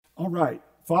All right.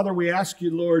 Father, we ask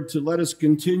you, Lord, to let us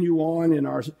continue on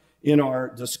in our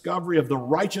discovery of the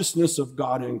righteousness of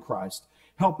God in Christ.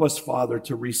 Help us, Father,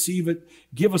 to receive it.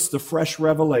 Give us the fresh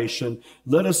revelation.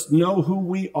 Let us know who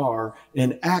we are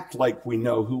and act like we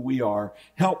know who we are.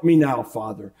 Help me now,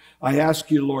 Father. I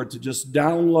ask you, Lord, to just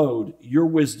download your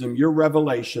wisdom, your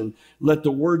revelation. Let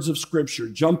the words of Scripture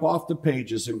jump off the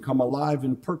pages and come alive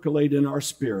and percolate in our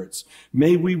spirits.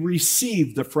 May we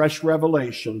receive the fresh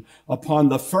revelation upon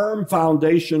the firm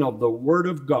foundation of the Word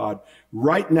of God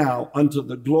right now unto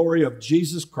the glory of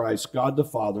Jesus Christ, God the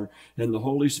Father, and the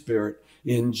Holy Spirit.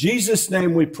 In Jesus'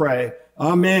 name we pray.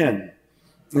 Amen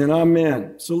and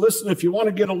amen. So listen, if you want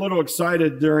to get a little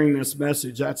excited during this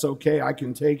message, that's okay. I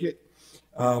can take it.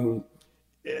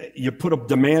 You put a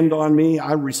demand on me,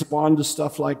 I respond to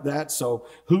stuff like that. So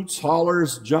hoots,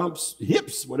 hollers, jumps,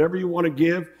 hips, whatever you want to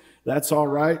give, that's all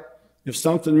right. If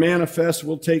something manifests,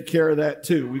 we'll take care of that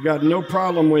too. We got no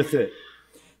problem with it.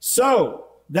 So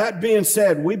that being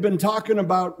said, we've been talking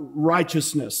about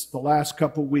righteousness the last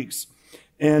couple weeks.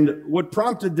 And what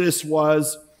prompted this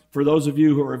was, for those of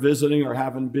you who are visiting or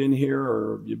haven't been here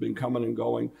or you've been coming and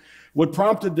going, what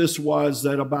prompted this was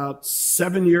that about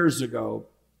 7 years ago,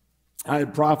 I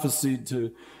had prophesied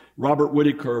to Robert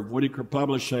Whitaker of Whitaker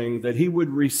Publishing that he would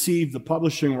receive the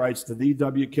publishing rights to the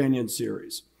E.W. Kenyon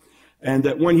series. And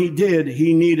that when he did,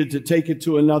 he needed to take it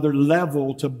to another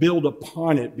level to build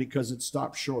upon it because it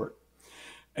stopped short.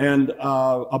 And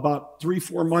about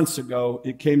 3-4 months ago,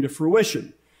 it came to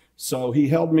fruition. So he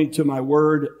held me to my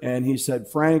word and he said,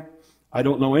 Frank, I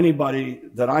don't know anybody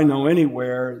that I know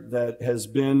anywhere that has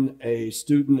been a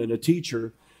student and a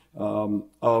teacher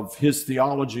of his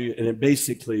theology and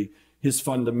basically his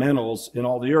fundamentals in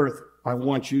all the earth. I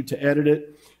want you to edit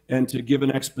it and to give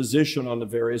an exposition on the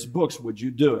various books. Would you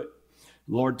do it?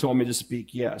 The Lord told me to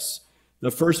speak yes.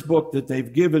 The first book that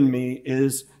they've given me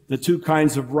is The Two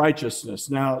Kinds of Righteousness.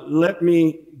 Now, let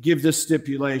me give this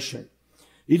stipulation.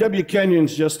 E.W.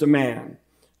 Kenyon's just a man.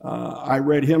 I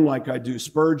read him like I do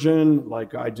Spurgeon,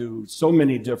 like I do so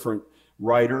many different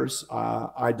writers.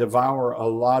 I devour a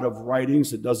lot of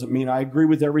writings. It doesn't mean I agree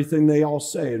with everything they all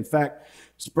say. In fact,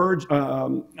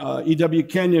 E.W.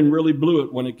 Kenyon really blew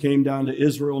it when it came down to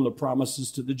Israel and the promises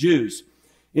to the Jews.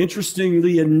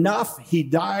 Interestingly enough, he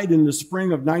died in the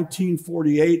spring of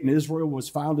 1948, and Israel was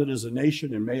founded as a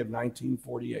nation in May of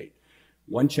 1948.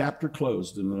 One chapter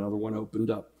closed and another one opened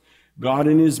up. God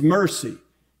in his mercy,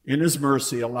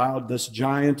 allowed this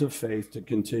giant of faith to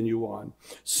continue on.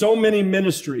 So many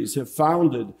ministries have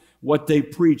founded what they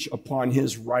preach upon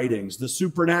his writings. The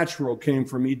supernatural came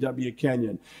from E.W.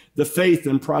 Kenyon. The faith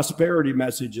and prosperity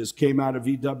messages came out of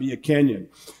E.W. Kenyon.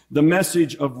 The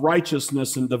message of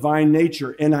righteousness and divine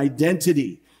nature and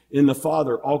identity in the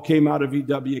Father all came out of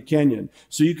E.W. Kenyon.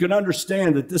 So you can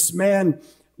understand that this man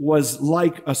was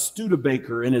like a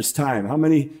Studebaker in his time. How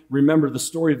many remember the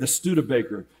story of the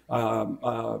Studebaker?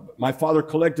 My father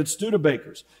collected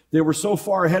Studebakers. They were so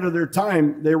far ahead of their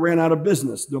time, they ran out of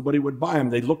business. Nobody would buy them.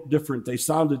 They looked different. They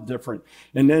sounded different.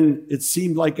 And then it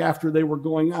seemed like after they were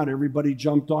going out, everybody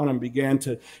jumped on them, began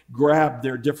to grab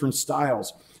their different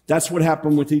styles. That's what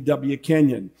happened with E.W.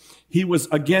 Kenyon. He was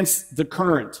against the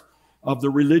current of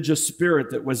the religious spirit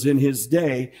that was in his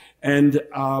day. And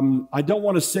I don't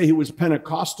want to say he was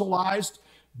Pentecostalized,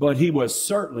 but he was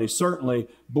certainly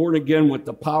born again with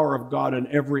the power of God in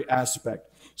every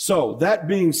aspect. So that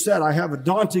being said, I have a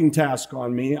daunting task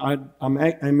on me.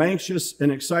 I'm anxious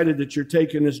and excited that you're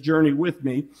taking this journey with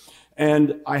me.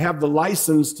 And I have the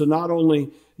license to not only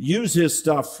use his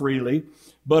stuff freely,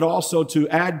 but also to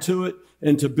add to it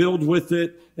and to build with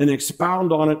it and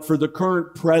expound on it for the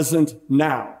current present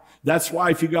now. That's why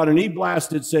if you got an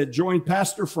e-blast, it said, join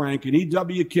Pastor Frank and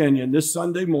E.W. Kenyon this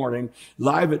Sunday morning,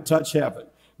 live at Touch Heaven.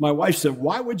 My wife said,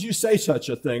 why would you say such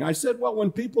a thing? I said, well,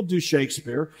 when people do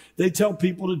Shakespeare, they tell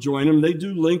people to join them. They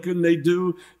do Lincoln, they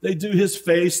do his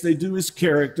face, they do his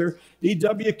character.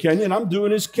 E.W. Kenyon, I'm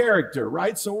doing his character,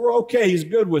 right? So we're okay, he's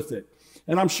good with it.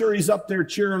 And I'm sure he's up there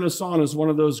cheering us on as one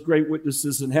of those great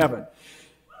witnesses in heaven.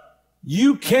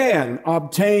 You can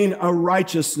obtain a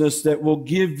righteousness that will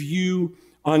give you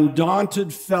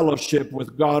undaunted fellowship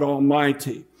with God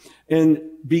Almighty. And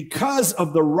because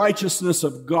of the righteousness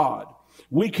of God,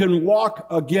 we can walk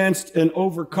against and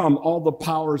overcome all the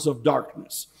powers of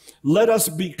darkness. Let us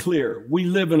be clear. We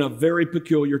live in a very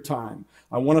peculiar time.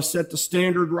 I want to set the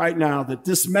standard right now that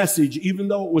this message, even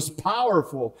though it was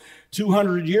powerful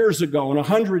 200 years ago and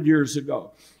 100 years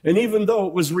ago. And even though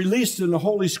it was released in the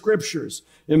Holy Scriptures,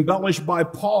 embellished by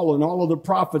Paul and all of the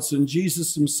prophets and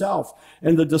Jesus himself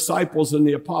and the disciples and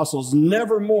the apostles,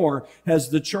 never more has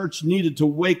the church needed to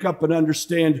wake up and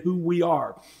understand who we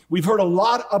are. We've heard a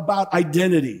lot about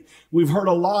identity. We've heard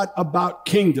a lot about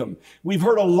kingdom. We've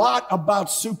heard a lot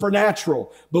about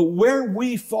supernatural. But where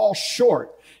we fall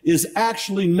short is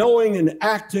actually knowing and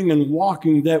acting and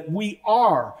walking that we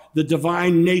are the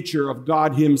divine nature of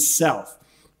God himself.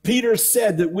 Peter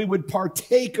said that we would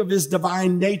partake of his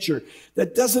divine nature.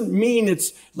 That doesn't mean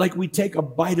it's like we take a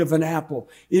bite of an apple.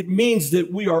 It means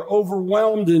that we are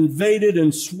overwhelmed, invaded,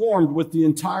 and swarmed with the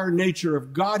entire nature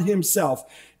of God himself.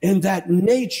 And that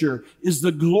nature is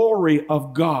the glory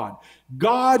of God.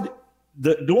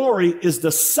 The glory is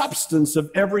the substance of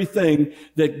everything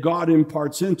that God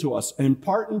imparts into us. And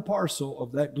part and parcel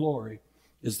of that glory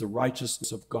is the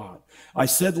righteousness of God. I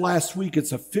said last week,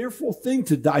 it's a fearful thing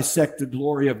to dissect the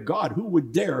glory of God. Who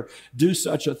would dare do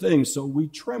such a thing? So we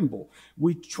tremble.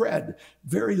 We tread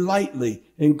very lightly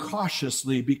and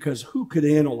cautiously, because who could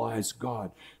analyze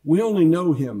God? We only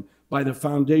know him by the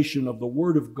foundation of the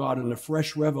Word of God and the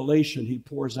fresh revelation he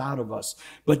pours out of us.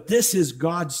 But this is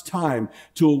God's time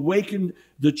to awaken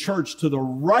the church to the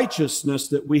righteousness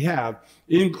that we have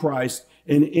in Christ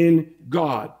and in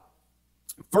God.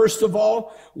 First of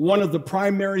all, one of the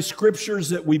primary scriptures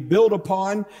that we build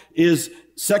upon is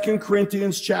 2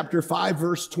 Corinthians chapter 5,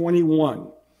 verse 21.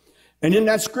 And in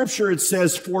that scripture, it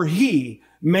says, "For he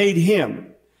made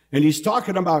him." And he's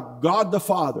talking about God the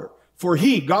Father. "For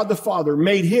he, God the Father,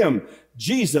 made him,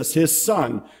 Jesus, his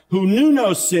son, who knew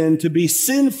no sin, to be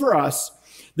sin for us,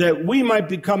 that we might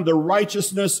become the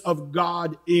righteousness of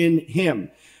God in him."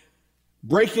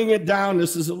 Breaking it down,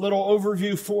 this is a little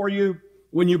overview for you.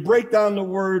 When you break down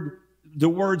the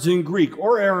words in Greek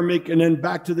or Aramaic and then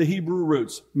back to the Hebrew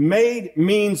roots, made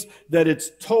means that it's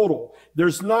total.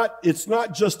 It's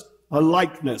not just a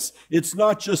likeness. It's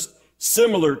not just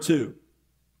similar to.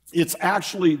 It's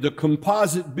actually the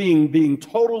composite being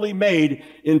totally made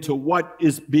into what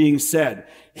is being said.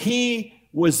 He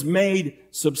was made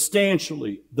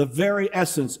substantially, the very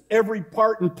essence, every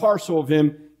part and parcel of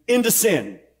him into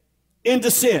sin.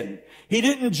 Into sin. He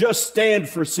didn't just stand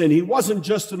for sin. He wasn't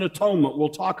just an atonement. We'll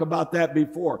talk about that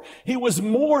before. He was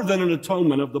more than an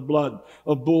atonement of the blood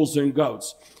of bulls and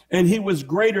goats. And he was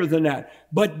greater than that.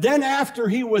 But then after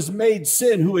he was made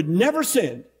sin, who had never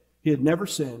sinned,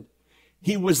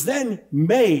 he was then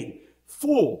made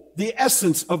full, the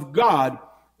essence of God,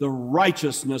 the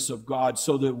righteousness of God,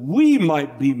 so that we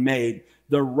might be made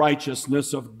the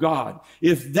righteousness of God.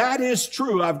 If that is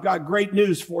true, I've got great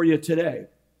news for you today.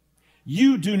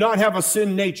 You do not have a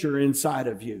sin nature inside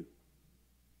of you.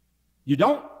 You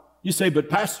don't? You say, "But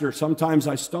Pastor, sometimes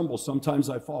I stumble, sometimes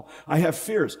I fall. I have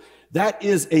fears." That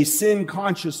is a sin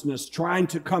consciousness trying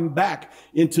to come back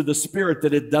into the spirit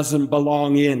that it doesn't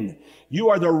belong in. You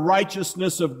are the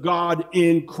righteousness of God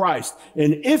in Christ.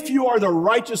 And if you are the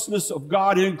righteousness of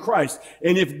God in Christ,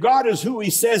 and if God is who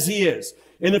he says he is,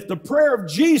 and if the prayer of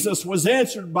Jesus was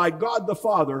answered by God the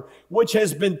Father, which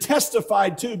has been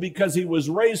testified to because he was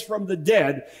raised from the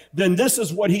dead, then this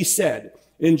is what he said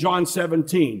in John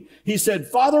 17. He said,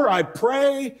 "Father, I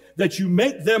pray that you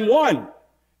make them one,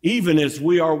 even as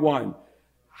we are one."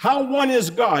 How one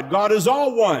is God? God is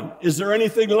all one. Is there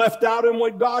anything left out in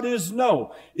what God is?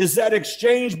 No. Is that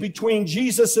exchange between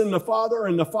Jesus and the Father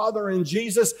and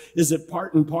Jesus, is it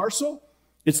part and parcel?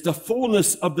 It's the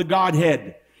fullness of the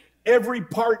Godhead. Every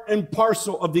part and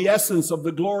parcel of the essence of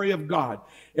the glory of God.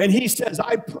 And he says,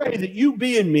 "I pray that you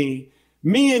be in me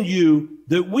and you,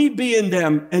 that we be in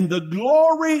them, and the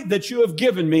glory that you have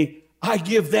given me, I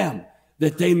give them,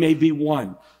 that they may be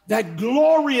one." That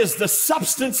glory is the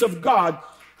substance of God,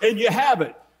 and you have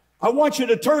it. I want you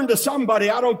to turn to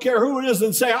somebody, I don't care who it is,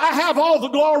 and say, "I have all the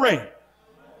glory."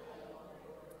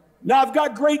 Now, I've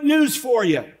got great news for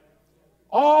you.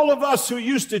 All of us who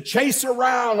used to chase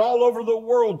around all over the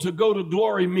world to go to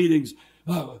glory meetings,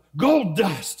 gold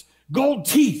dust, gold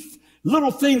teeth,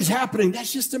 little things happening.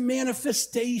 That's just a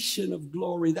manifestation of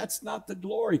glory. That's not the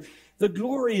glory. The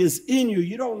glory is in you.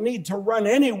 You don't need to run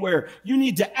anywhere. You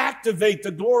need to activate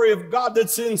the glory of God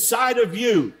that's inside of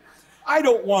you. I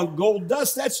don't want gold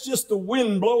dust. That's just the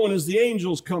wind blowing as the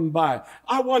angels come by.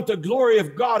 I want the glory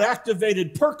of God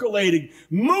activated, percolating,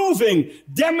 moving,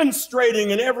 demonstrating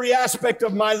in every aspect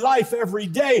of my life every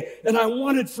day. And I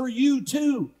want it for you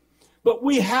too. But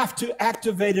we have to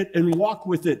activate it and walk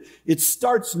with it. It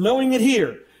starts knowing it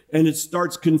here, and it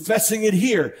starts confessing it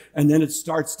here, and then it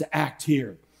starts to act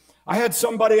here. I had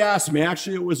somebody ask me,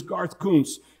 actually it was Garth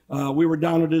Kuntz, We were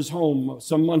down at his home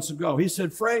some months ago. He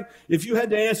said, Frank, if you had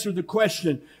to answer the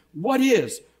question, what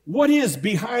is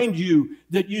behind you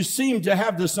that you seem to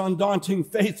have this undaunting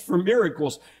faith for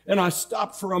miracles? And I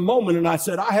stopped for a moment and I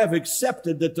said, I have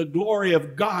accepted that the glory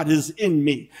of God is in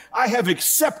me. I have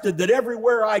accepted that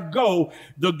everywhere I go,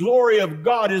 the glory of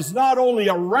God is not only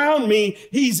around me,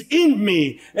 he's in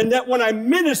me. And that when I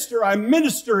minister in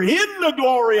the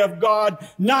glory of God,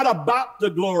 not about the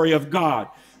glory of God.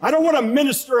 I don't want to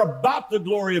minister about the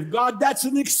glory of God. That's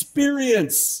an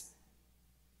experience.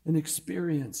 An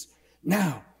experience.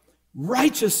 Now,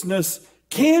 righteousness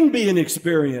can be an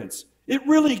experience. It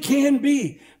really can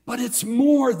be, but it's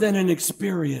more than an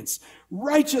experience.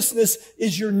 Righteousness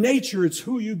is your nature. It's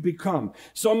who you become.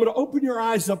 So I'm going to open your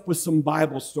eyes up with some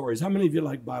Bible stories. How many of you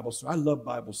like Bible stories? I love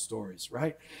Bible stories,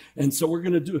 right? And so we're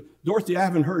going to do, Dorothy, I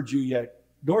haven't heard you yet.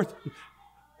 Dorothy,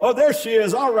 oh, there she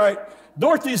is. All right.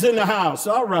 Dorothy's in the house.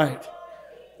 All right.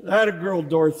 That a girl,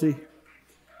 Dorothy.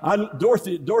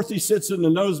 Dorothy sits in the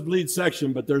nosebleed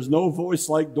section, but there's no voice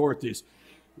like Dorothy's.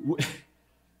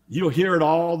 You'll hear it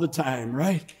all the time,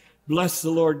 right? Bless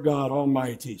the Lord God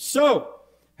Almighty. So,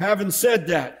 having said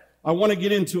that, I want to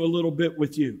get into a little bit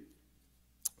with you.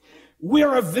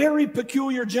 We're a very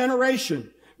peculiar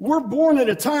generation. We're born at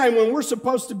a time when we're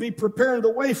supposed to be preparing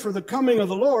the way for the coming of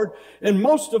the Lord, and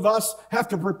most of us have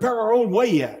to prepare our own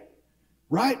way yet.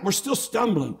 Right? We're still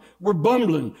stumbling. We're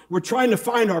bumbling. We're trying to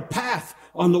find our path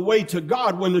on the way to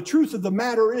God, when the truth of the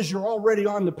matter is you're already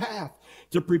on the path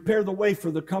to prepare the way for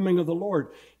the coming of the Lord.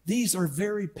 These are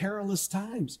very perilous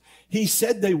times. He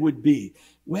said they would be.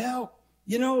 Well,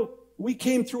 you know, we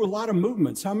came through a lot of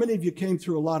movements. How many of you came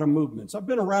through a lot of movements? I've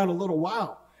been around a little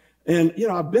while. And, you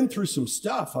know, I've been through some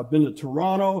stuff. I've been to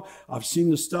Toronto. I've seen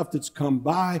the stuff that's come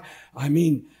by. I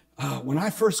mean, when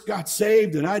I first got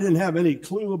saved and I didn't have any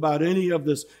clue about any of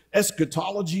this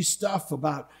eschatology stuff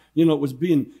about, you know, it was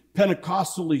being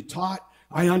Pentecostally taught.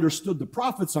 I understood the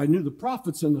prophets. I knew the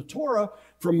prophets and the Torah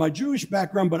from my Jewish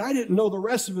background, but I didn't know the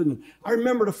rest of it. And I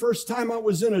remember the first time I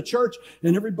was in a church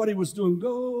and everybody was doing,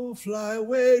 "Go fly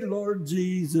away, Lord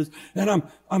Jesus." And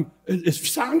it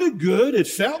sounded good. It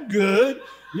felt good.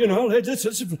 You know,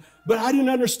 but I didn't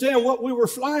understand what we were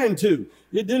flying to.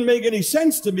 It didn't make any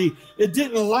sense to me. It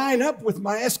didn't line up with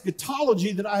my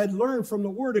eschatology that I had learned from the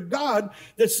Word of God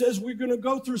that says we're going to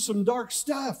go through some dark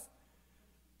stuff.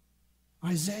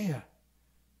 Isaiah,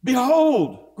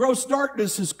 behold, gross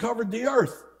darkness has covered the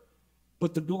earth,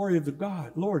 but the glory of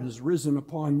the Lord has risen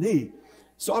upon thee.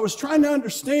 So I was trying to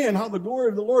understand how the glory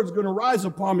of the Lord is going to rise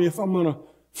upon me if I'm going to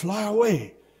fly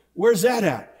away. Where's that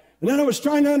at? And then I was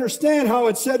trying to understand how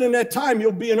it said in that time,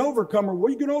 you'll be an overcomer. What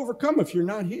are you going to overcome if you're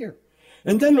not here?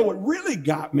 And then what really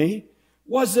got me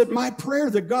was that my prayer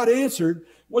that God answered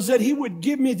was that he would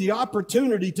give me the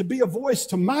opportunity to be a voice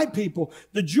to my people,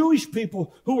 the Jewish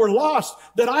people who were lost,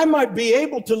 that I might be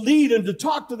able to lead and to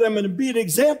talk to them and be an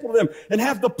example to them and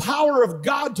have the power of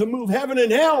God to move heaven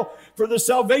and hell for the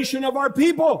salvation of our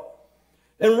people.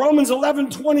 In Romans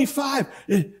 11:25,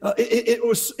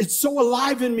 it's so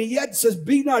alive in me yet. It says,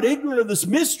 be not ignorant of this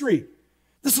mystery.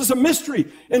 This is a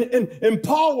mystery. And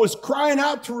Paul was crying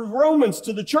out to Romans,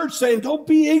 to the church, saying, don't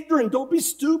be ignorant, don't be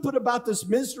stupid about this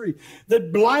mystery,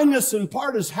 that blindness in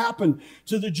part has happened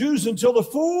to the Jews until the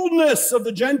fullness of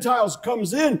the Gentiles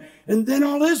comes in, and then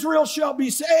all Israel shall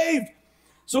be saved.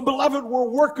 So, beloved, we're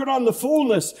working on the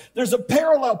fullness. There's a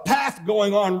parallel path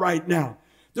going on right now.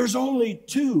 There's only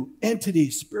two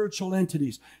entities, spiritual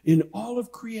entities, in all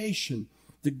of creation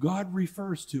that God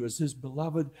refers to as his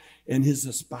beloved and his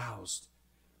espoused.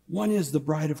 One is the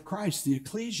bride of Christ, the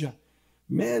ecclesia.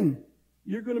 Men,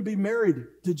 you're going to be married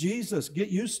to Jesus. Get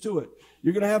used to it.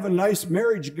 You're going to have a nice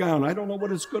marriage gown. I don't know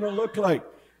what it's going to look like.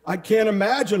 I can't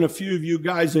imagine a few of you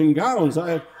guys in gowns.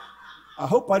 I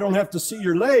hope I don't have to see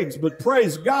your legs, but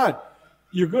praise God.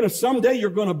 Someday you're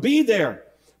going to be there.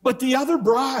 But the other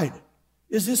bride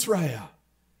is Israel.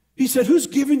 He said, who's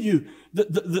given you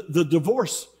the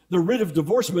divorce, the writ of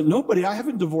divorcement? Nobody. I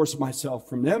haven't divorced myself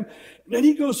from them. And then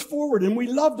he goes forward, and we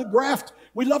love to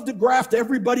graft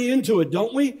everybody into it,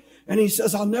 don't we? And he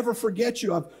says, I'll never forget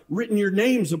you. I've written your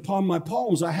names upon my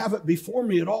palms. I have it before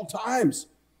me at all times.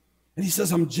 And he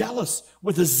says, I'm jealous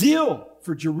with a zeal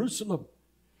for Jerusalem.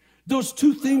 Those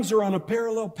two things are on a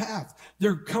parallel path.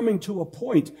 They're coming to a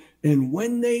point, and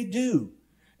when they do,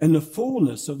 and the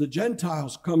fullness of the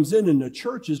Gentiles comes in, and the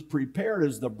church is prepared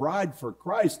as the bride for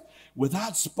Christ,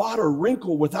 without spot or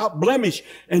wrinkle, without blemish,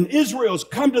 and Israel's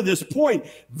come to this point,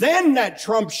 then that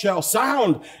trump shall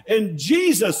sound, and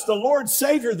Jesus, the Lord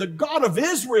Savior, the God of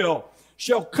Israel,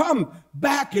 shall come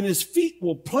back, and his feet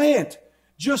will plant,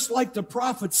 just like the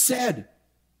prophet said,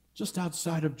 just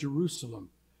outside of Jerusalem.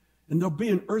 and there'll be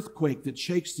an earthquake that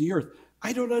shakes the earth.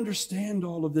 I don't understand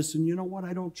all of this, and you know what?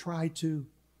 I don't try to.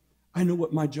 I know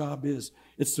what my job is.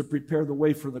 It's to prepare the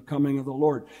way for the coming of the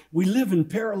Lord. We live in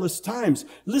perilous times.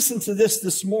 Listen to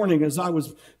this morning as I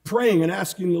was praying and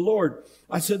asking the Lord.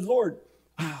 I said, Lord,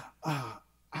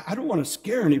 I don't want to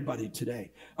scare anybody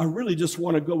today. I really just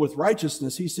want to go with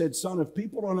righteousness. He said, son, if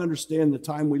people don't understand the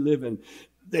time we live in,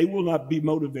 they will not be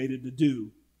motivated to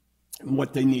do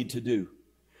what they need to do.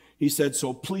 He said,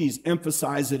 so please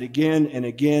emphasize it again and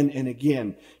again and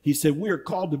again. He said, we are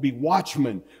called to be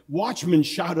watchmen. Watchmen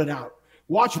shout it out.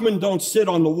 Watchmen don't sit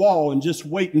on the wall and just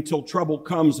wait until trouble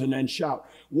comes and then shout.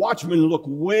 Watchmen look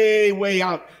way, way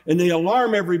out, and they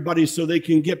alarm everybody so they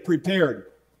can get prepared.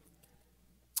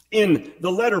 In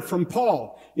the letter from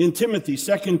Paul in Timothy,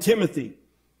 2 Timothy,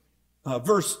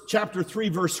 chapter 3,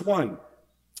 verse 1.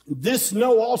 This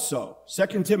know also,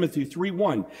 2 Timothy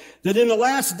 3:1, that in the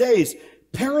last days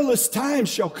perilous times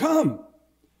shall come.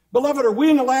 Beloved, are we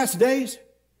in the last days?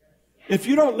 If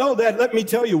you don't know that, let me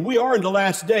tell you, we are in the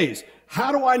last days.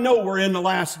 How do I know we're in the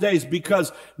last days?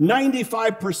 Because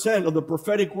 95% of the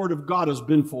prophetic word of God has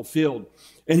been fulfilled.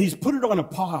 And he's put it on a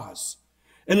pause.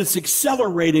 And it's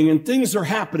accelerating and things are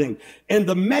happening. And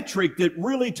the metric that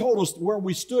really told us where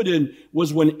we stood in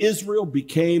was when Israel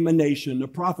became a nation. The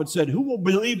prophet said, who will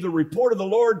believe the report of the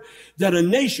Lord that a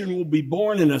nation will be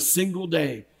born in a single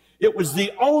day? It was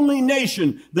the only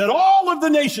nation that all of the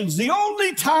nations, the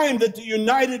only time that the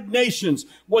United Nations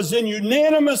was in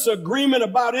unanimous agreement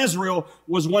about Israel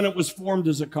was when it was formed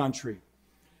as a country.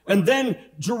 And then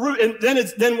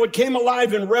what came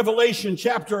alive in Revelation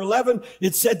chapter 11,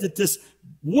 it said that this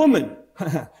woman,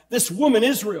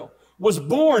 Israel, was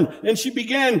born, and she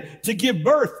began to give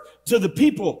birth to the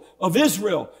people of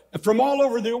Israel from all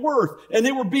over the earth. And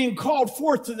they were being called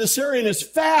forth to this area. And as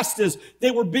fast as they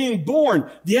were being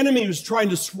born, the enemy was trying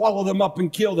to swallow them up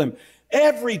and kill them.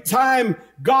 Every time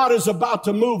God is about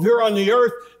to move here on the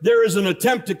earth, there is an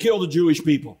attempt to kill the Jewish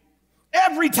people.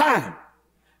 Every time.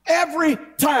 Every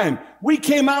time we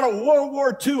came out of World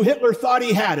War II, Hitler thought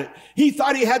he had it. He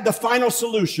thought he had the final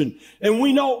solution. And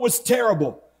we know it was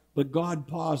terrible. But God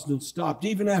paused and stopped,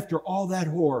 even after all that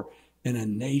horror, and a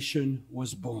nation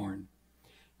was born.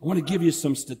 I want to give you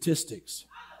some statistics.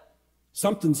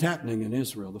 Something's happening in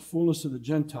Israel. The fullness of the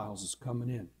Gentiles is coming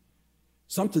in.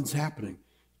 Something's happening.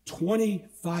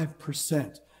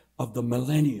 25% of the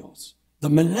millennials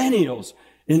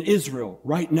in Israel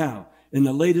right now, in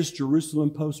the latest Jerusalem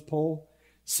Post poll,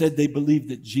 said they believe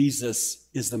that Jesus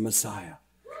is the Messiah.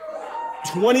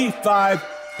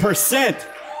 25%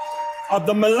 of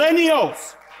the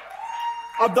millennials.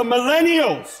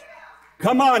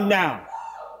 Come on now.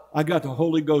 I got the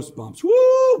Holy Ghost bumps.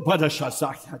 Woo!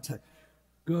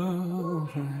 Go.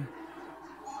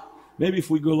 Maybe if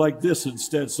we go like this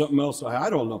instead, something else. I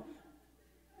don't know.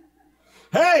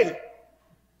 Hey!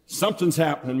 Something's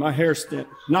happening. My hair's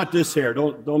not this hair.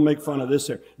 Don't make fun of this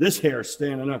hair. This hair is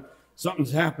standing up.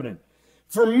 Something's happening.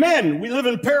 For men, we live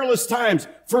in perilous times.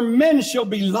 For men shall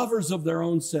be lovers of their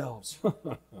own selves.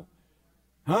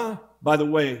 Huh? By the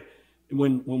way,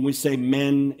 when we say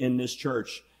men in this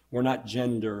church, we're not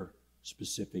gender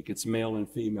specific. It's male and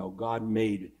female. God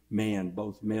made man,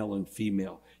 both male and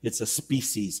female. It's a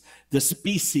species. The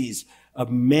species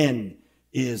of men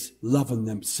is loving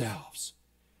themselves.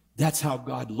 That's how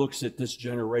God looks at this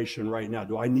generation right now.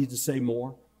 Do I need to say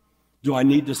more?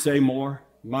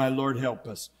 My Lord, help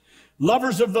us.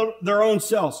 Lovers of their own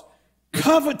selves.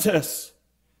 Covetous.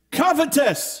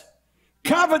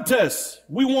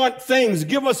 We want things.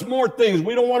 Give us more things.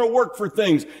 We don't want to work for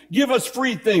things. Give us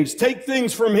free things. Take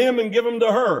things from him and give them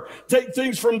to her. Take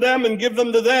things from them and give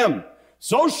them to them.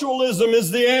 Socialism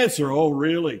is the answer. Oh,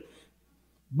 really?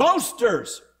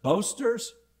 Boasters.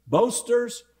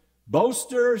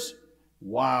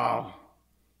 Wow.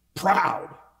 Proud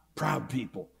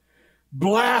people.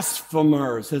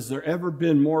 Blasphemers. Has there ever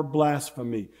been more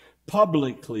blasphemy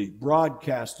publicly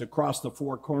broadcast across the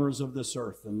four corners of this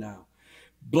earth than now?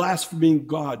 Blaspheming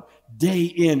God day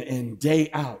in and day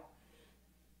out.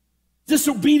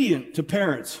 Disobedient to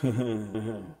parents.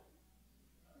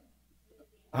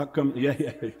 How come?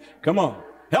 Yeah. Come on.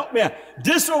 Help me out.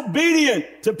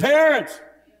 Disobedient to parents.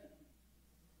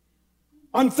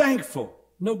 Unthankful.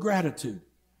 No gratitude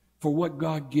for what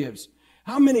God gives.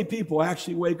 How many people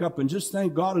actually wake up and just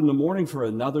thank God in the morning for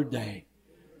another day?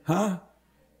 Huh?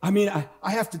 I mean,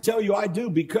 I have to tell you I do,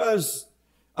 because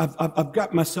I've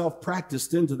got myself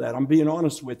practiced into that. I'm being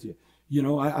honest with you. You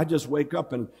know, I just wake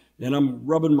up and I'm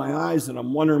rubbing my eyes and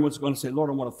I'm wondering what's going to say. Lord,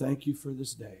 I want to thank you for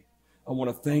this day. I want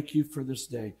to thank you for this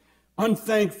day.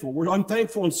 Unthankful. We're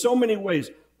unthankful in so many ways.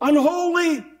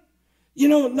 Unholy.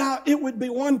 Now it would be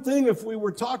one thing if we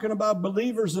were talking about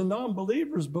believers and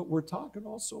non-believers, but we're talking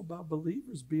also about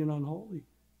believers being unholy.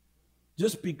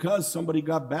 Just because somebody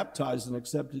got baptized and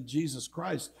accepted Jesus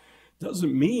Christ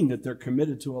doesn't mean that they're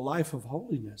committed to a life of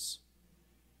holiness.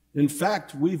 In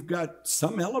fact, we've got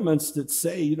some elements that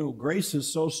say, grace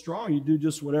is so strong, you do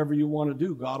just whatever you want to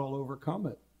do, God will overcome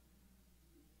it.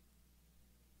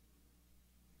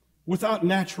 Without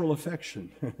natural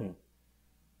affection.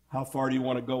 How far do you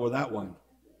want to go with that one?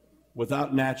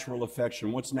 Without natural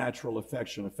affection. What's natural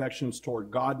affection? Affections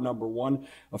toward God, number one.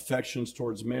 Affections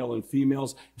towards male and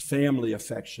females. Family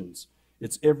affections.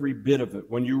 It's every bit of it.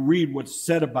 When you read what's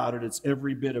said about it, it's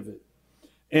every bit of it.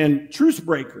 And truce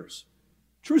breakers.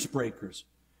 Truce breakers.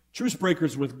 Truce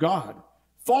breakers with God.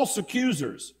 False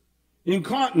accusers.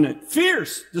 Incontinent.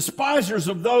 Fierce. Despisers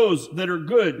of those that are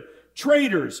good.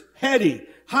 Traitors. Heady.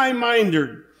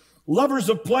 High-minded. Lovers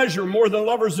of pleasure more than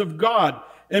lovers of God.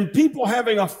 And people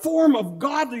having a form of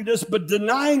godliness but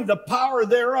denying the power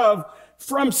thereof,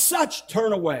 from such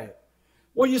turn away.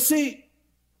 Well, you see,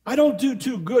 I don't do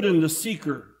too good in the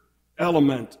seeker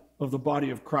element of the body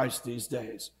of Christ these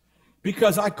days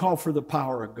because I call for the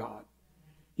power of God.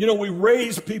 We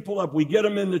raise people up. We get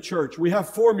them in the church. We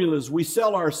have formulas. We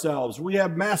sell ourselves. We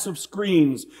have massive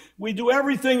screens. We do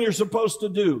everything you're supposed to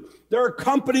do. There are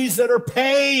companies that are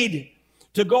paid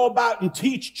to go about and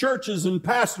teach churches and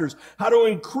pastors how to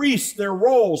increase their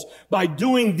roles by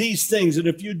doing these things. And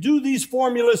if you do these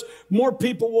formulas, more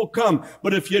people will come.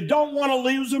 But if you don't want to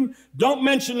lose them, don't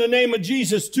mention the name of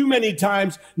Jesus too many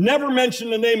times. Never mention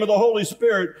the name of the Holy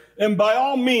Spirit. And by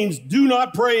all means, do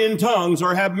not pray in tongues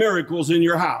or have miracles in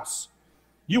your house.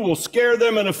 You will scare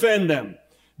them and offend them.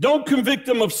 Don't convict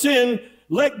them of sin.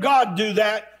 Let God do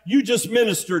that. You just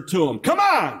minister to them. Come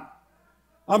on.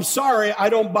 I'm sorry I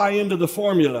don't buy into the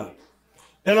formula.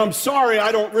 And I'm sorry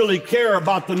I don't really care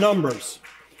about the numbers.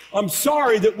 I'm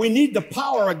sorry that we need the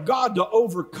power of God to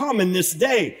overcome in this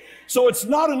day. So it's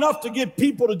not enough to get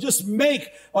people to just make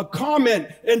a comment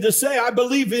and to say, I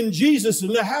believe in Jesus,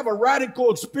 and to have a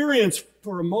radical experience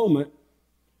for a moment.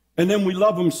 And then we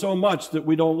love them so much that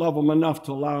we don't love them enough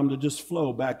to allow them to just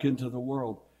flow back into the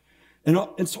world. And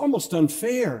it's almost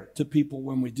unfair to people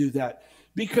when we do that.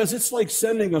 Because it's like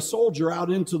sending a soldier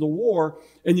out into the war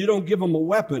and you don't give them a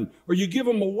weapon, or you give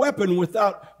them a weapon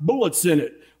without bullets in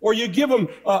it, or you give them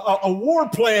a war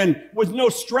plan with no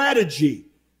strategy.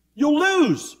 You'll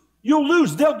lose. You'll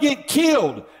lose. They'll get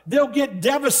killed. They'll get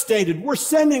devastated. We're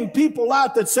sending people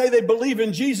out that say they believe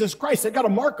in Jesus Christ. They got a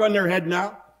mark on their head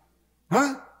now.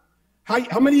 Huh?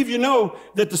 How many of you know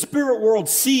that the spirit world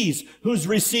sees who's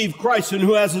received Christ and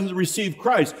who hasn't received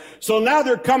Christ? So now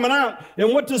they're coming out,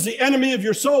 and what does the enemy of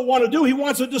your soul want to do? He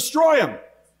wants to destroy him.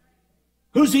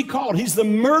 Who's he called? He's the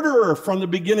murderer from the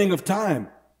beginning of time.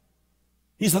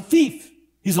 He's a thief.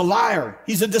 He's a liar.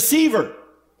 He's a deceiver.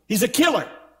 He's a killer.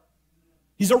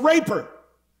 He's a raper.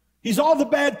 He's all the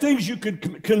bad things you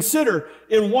could consider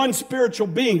in one spiritual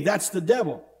being. That's the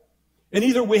devil. And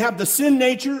either we have the sin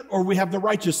nature or we have the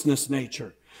righteousness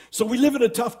nature. So we live in a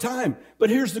tough time. But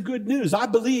here's the good news. I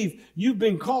believe you've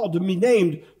been called to be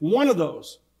named one of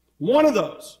those. One of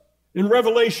those. In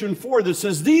Revelation 4 that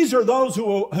says, these are those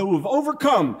who have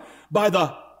overcome by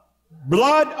the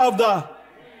blood of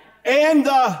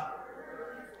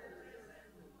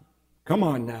Come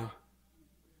on now.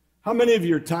 How many of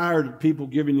you are tired of people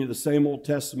giving you the same old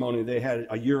testimony they had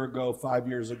a year ago, 5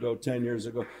 years ago, 10 years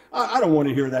ago? I don't want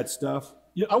to hear that stuff.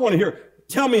 I want to hear,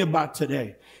 tell me about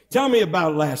today. Tell me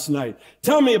about last night.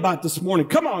 Tell me about this morning.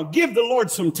 Come on, give the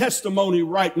Lord some testimony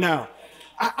right now.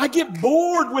 I get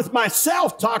bored with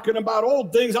myself talking about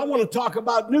old things. I want to talk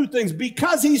about new things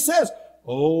because he says,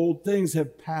 old things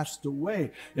have passed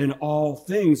away and all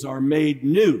things are made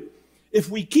new. If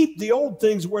we keep the old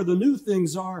things where the new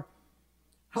things are,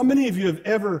 how many of you have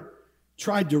ever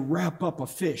tried to wrap up a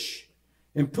fish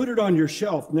and put it on your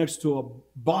shelf next to a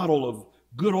bottle of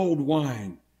good old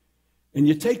wine? And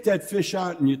you take that fish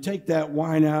out and you take that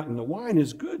wine out, and the wine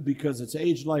is good because it's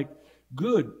aged like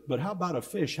good. But how about a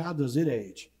fish? How does it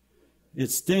age?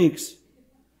 It stinks.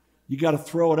 You got to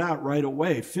throw it out right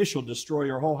away. Fish will destroy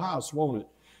your whole house, won't it?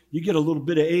 You get a little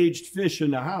bit of aged fish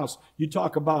in the house. You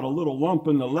talk about a little lump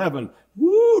in the leaven.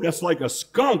 Woo, that's like a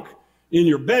skunk in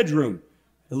your bedroom.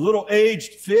 A little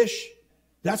aged fish.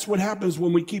 That's what happens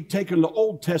when we keep taking the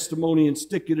old testimony and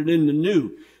sticking it in the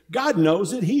new. God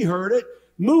knows it. He heard it.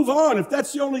 Move on. If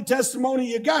that's the only testimony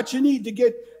you got, you need to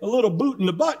get a little boot in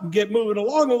the butt and get moving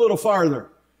along a little farther.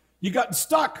 You got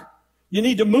stuck. You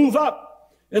need to move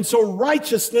up. And so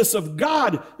righteousness of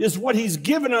God is what he's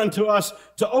given unto us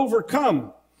to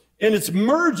overcome. And it's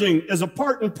merging as a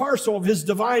part and parcel of his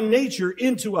divine nature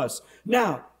into us.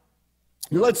 Now,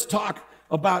 let's talk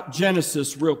about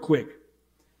Genesis real quick.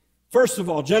 First of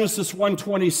all, Genesis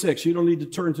 1:26. You don't need to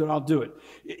turn to it. I'll do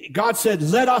it. God said,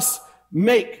 let us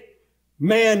make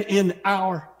man in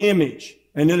our image.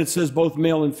 And then it says both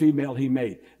male and female he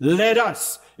made. Let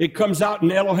us. It comes out in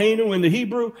Eloheinu in the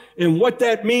Hebrew. And what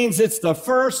that means, it's the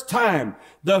first time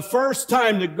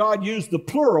that God used the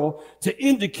plural to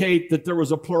indicate that there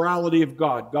was a plurality of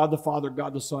God. God the Father,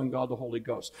 God the Son, God the Holy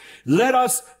Ghost. Let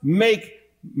us make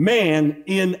man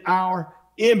in our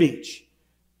image.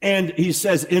 And he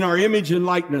says, in our image and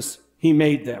likeness, he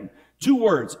made them. 2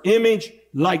 words, image,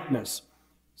 likeness.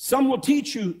 Some will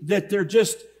teach you that they're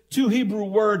just 2 Hebrew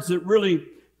words that really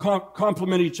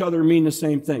complement each other and mean the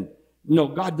same thing. No,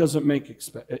 God doesn't make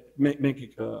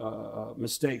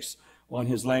mistakes on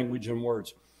his language and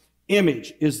words.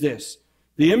 Image is this.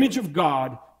 The image of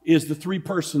God is the 3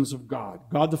 persons of God.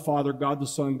 God the Father, God the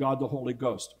Son, God the Holy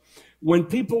Ghost. When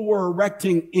people were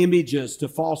erecting images to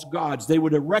false gods, they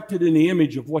would erect it in the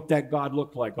image of what that God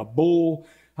looked like. A bull.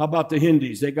 How about the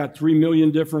Hindus? They got 3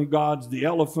 million different gods. The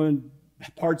elephant,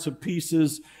 parts of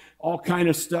pieces, all kind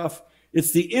of stuff.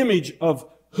 It's the image of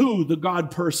who the God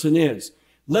person is.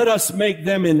 Let us make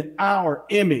them in our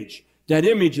image. That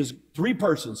image is 3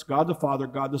 persons, God the Father,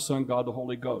 God the Son, God the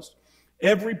Holy Ghost.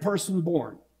 Every person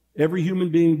born, every human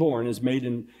being born is made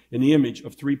in the image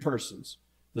of 3 persons.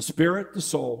 The spirit, the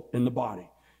soul, and the body.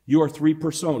 You are 3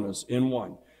 personas in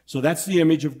one. So that's the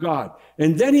image of God.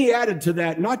 And then he added to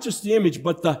that, not just the image,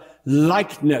 but the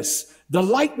likeness. The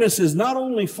likeness is not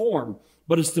only form,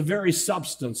 but it's the very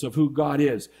substance of who God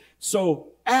is. So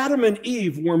Adam and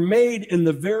Eve were made in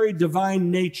the very divine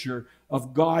nature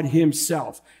of God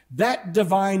himself. That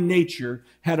divine nature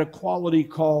had a quality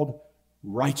called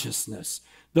righteousness.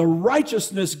 The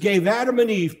righteousness gave Adam and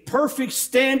Eve perfect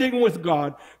standing with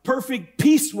God, perfect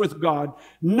peace with God,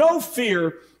 no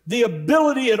fear, the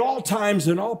ability at all times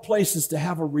and all places to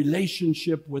have a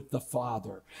relationship with the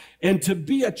Father and to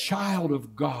be a child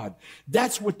of God.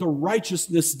 That's what the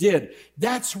righteousness did.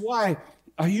 That's why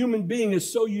a human being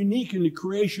is so unique in the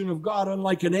creation of God,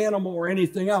 unlike an animal or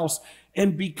anything else.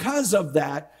 And because of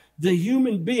that, the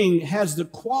human being has the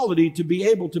quality to be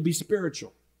able to be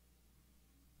spiritual.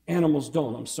 Animals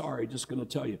don't. I'm sorry, just going to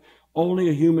tell you. Only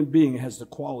a human being has the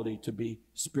quality to be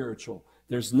spiritual.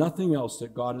 There's nothing else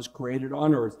that God has created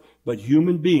on earth but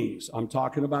human beings. I'm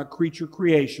talking about creature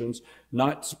creations,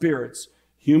 not spirits.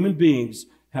 Human beings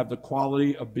have the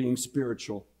quality of being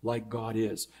spiritual like God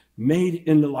is, made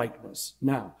in the likeness.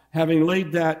 Now, having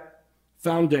laid that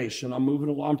foundation, I'm moving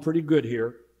along pretty good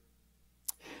here.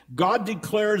 God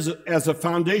declares as a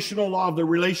foundational law of the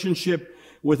relationship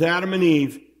with Adam and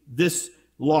Eve this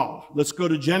law. Let's go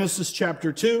to Genesis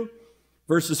chapter 2,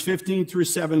 verses 15 through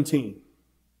 17.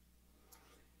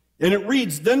 And it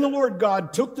reads, Then the Lord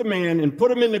God took the man and put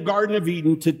him in the Garden of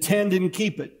Eden to tend and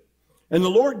keep it. And the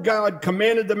Lord God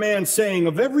commanded the man, saying,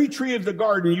 Of every tree of the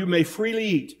garden you may freely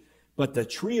eat, but the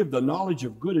tree of the knowledge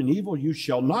of good and evil you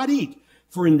shall not eat.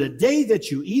 For in the day that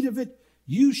you eat of it,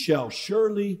 you shall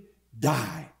surely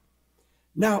die.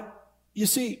 Now, you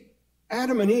see,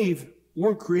 Adam and Eve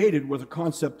weren't created with a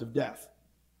concept of death.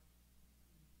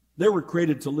 They were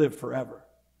created to live forever.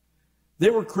 They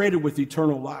were created with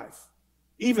eternal life,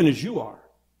 even as you are.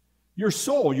 Your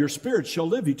soul, your spirit shall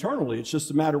live eternally. It's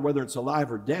just a matter whether it's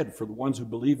alive or dead for the ones who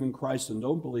believe in Christ and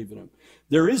don't believe in him.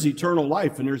 There is eternal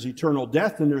life, and there's eternal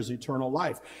death, and there's eternal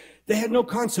life. They had no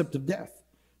concept of death.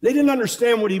 They didn't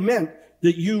understand what he meant,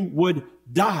 that you would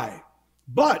die.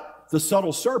 But the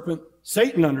subtle serpent,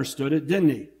 Satan, understood it, didn't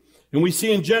he? And we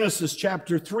see in Genesis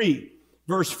chapter 3,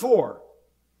 verse 4,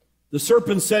 the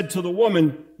serpent said to the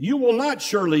woman, You will not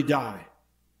surely die.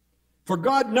 For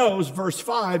God knows, verse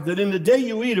 5, that in the day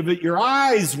you eat of it, your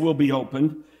eyes will be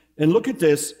opened. And look at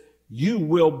this, you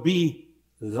will be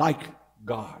like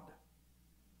God.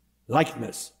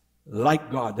 Likeness, like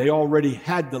God. They already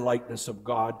had the likeness of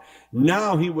God.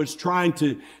 Now he was trying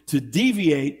to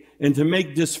deviate and to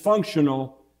make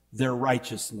dysfunctional their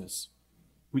righteousness.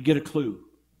 We get a clue.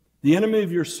 The enemy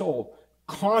of your soul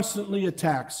constantly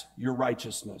attacks your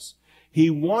righteousness. He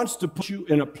wants to put you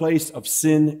in a place of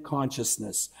sin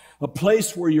consciousness, a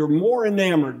place where you're more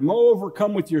enamored, more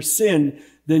overcome with your sin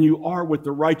than you are with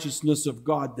the righteousness of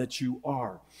God that you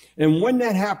are. And when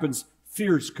that happens,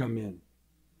 fears come in.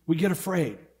 We get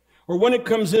afraid. Or when it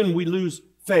comes in, we lose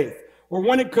faith. Or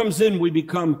when it comes in, we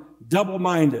become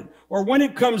double-minded. Or when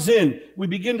it comes in, we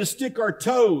begin to stick our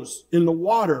toes in the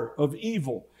water of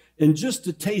evil and just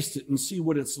to taste it and see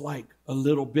what it's like a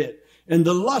little bit. And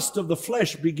the lust of the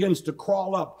flesh begins to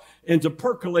crawl up and to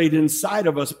percolate inside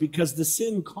of us because the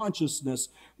sin consciousness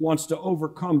wants to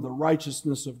overcome the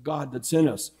righteousness of God that's in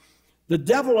us. The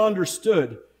devil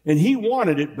understood, and he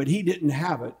wanted it, but he didn't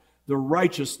have it, the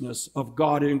righteousness of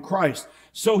God in Christ.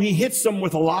 So he hits them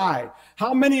with a lie.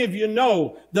 How many of you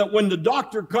know that when the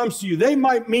doctor comes to you, they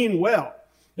might mean well,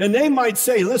 and they might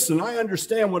say, listen, I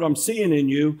understand what I'm seeing in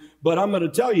you, but I'm going to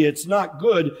tell you it's not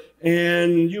good,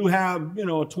 and you have, a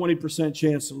 20%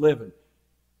 chance of living.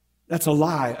 That's a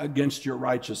lie against your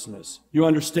righteousness. You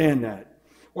understand that?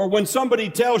 Or when somebody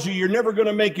tells you you're never going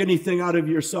to make anything out of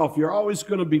yourself, you're always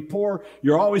going to be poor,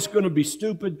 you're always going to be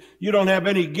stupid, you don't have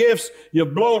any gifts,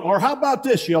 you've blown, or how about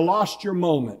this, you lost your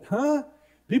moment, huh?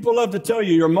 People love to tell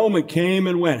you your moment came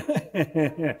and went.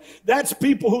 That's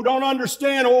people who don't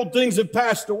understand old things have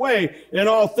passed away and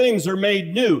all things are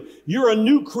made new. You're a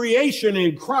new creation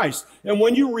in Christ. And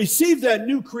when you receive that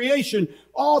new creation,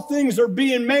 all things are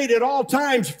being made at all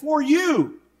times for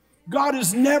you. God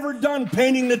is never done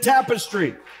painting the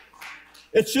tapestry.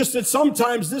 It's just that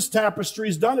sometimes this tapestry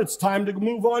is done. It's time to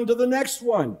move on to the next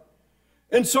one.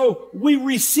 And so we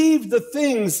receive the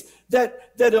things that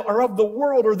are of the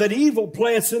world or that evil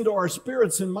plants into our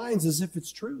spirits and minds as if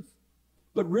it's truth.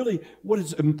 But really, what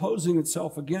it's imposing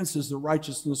itself against is the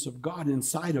righteousness of God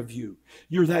inside of you.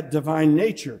 You're that divine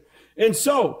nature. And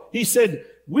so he said,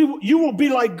 you will be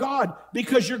like God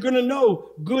because you're going to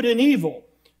know good and evil.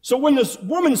 So when this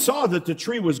woman saw that the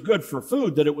tree was good for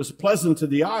food, that it was pleasant to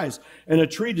the eyes, and a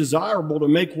tree desirable to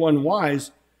make one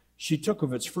wise, she took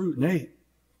of its fruit and ate.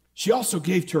 She also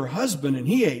gave to her husband, and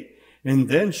he ate. And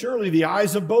then surely the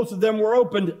eyes of both of them were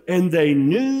opened, and they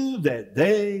knew that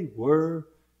they were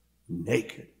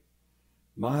naked.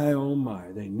 My, oh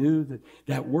my, they knew that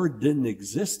that word didn't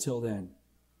exist till then.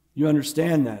 You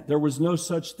understand that? There was no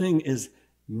such thing as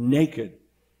naked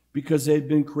because they'd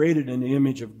been created in the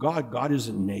image of God. God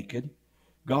isn't naked.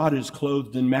 God is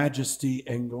clothed in majesty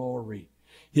and glory.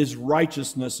 His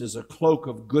righteousness is a cloak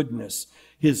of goodness.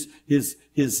 His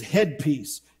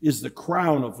headpiece is the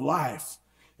crown of life.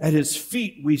 At his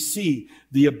feet, we see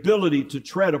the ability to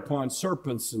tread upon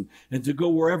serpents and to go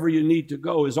wherever you need to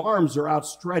go. His arms are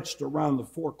outstretched around the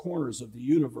four corners of the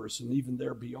universe and even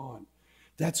there beyond.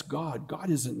 That's God. God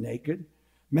isn't naked.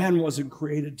 Man wasn't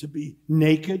created to be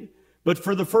naked. But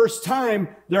for the first time,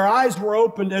 their eyes were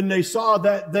opened and they saw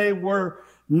that they were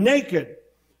naked.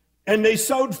 And they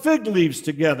sewed fig leaves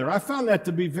together. I found that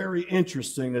to be very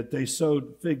interesting that they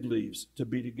sewed fig leaves to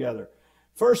be together.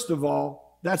 First of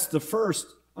all, that's the first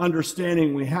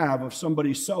understanding we have of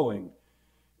somebody sewing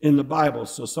in the Bible.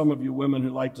 So some of you women who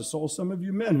like to sew, some of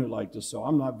you men who like to sew.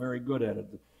 I'm not very good at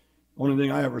it. The only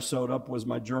thing I ever sewed up was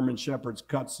my German Shepherd's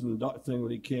cuts and thing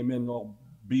when he came in all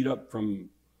beat up from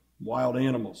wild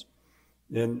animals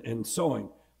and sewing.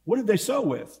 What did they sew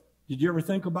with? Did you ever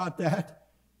think about that?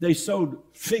 They sewed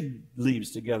fig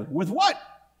leaves together. With what?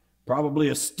 Probably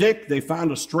a stick. They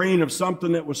found a strain of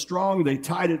something that was strong. They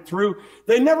tied it through.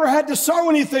 They never had to sew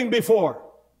anything before.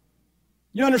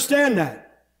 You understand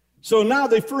that? So now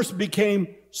they first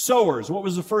became sewers. What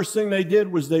was the first thing they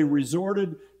did? Was they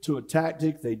resorted to a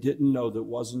tactic they didn't know that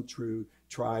wasn't true,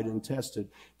 tried and tested.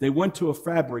 They went to a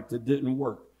fabric that didn't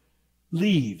work.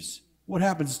 Leaves. What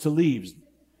happens to leaves?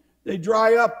 They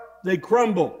dry up. They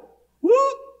crumble.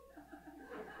 Whoop!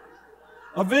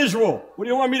 A visual. What do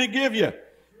you want me to give you?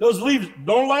 Those leaves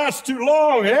don't last too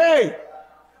long. Hey!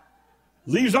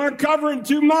 Leaves aren't covering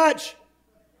too much.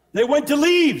 They went to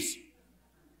leaves.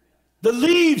 The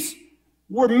leaves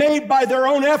were made by their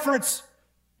own efforts,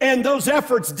 and those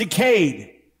efforts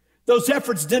decayed. Those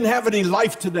efforts didn't have any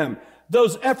life to them.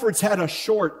 Those efforts had a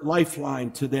short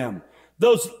lifeline to them.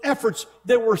 Those efforts,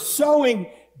 they were sewing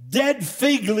dead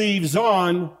fig leaves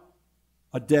on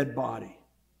a dead body,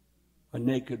 a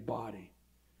naked body.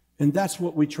 And that's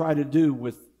what we try to do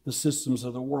with the systems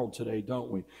of the world today, don't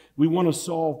we? We want to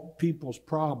solve people's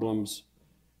problems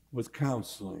with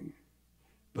counseling,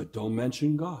 but don't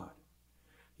mention God.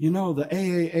 You know, the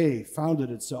AAA founded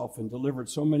itself and delivered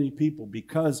so many people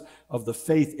because of the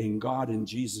faith in God and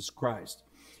Jesus Christ.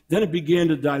 Then it began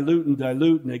to dilute,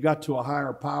 and they got to a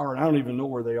higher power, and I don't even know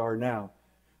where they are now.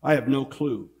 I have no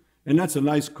clue. And that's a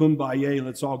nice kumbaya.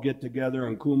 Let's all get together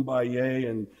and kumbaya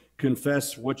and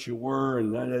confess what you were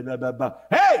and blah, blah, blah, blah.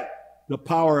 Hey! The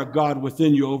power of God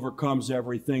within you overcomes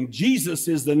everything. Jesus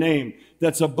is the name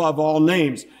that's above all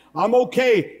names. I'm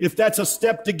okay if that's a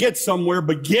step to get somewhere,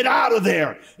 but get out of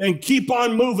there and keep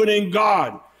on moving in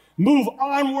God. Move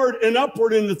onward and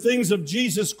upward in the things of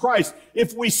Jesus Christ.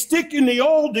 If we stick in the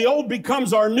old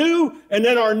becomes our new, and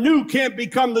then our new can't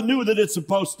become the new that it's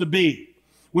supposed to be.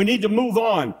 We need to move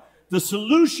on. the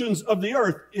solutions of the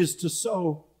earth is to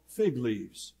sow fig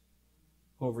leaves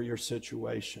over your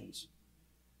situations.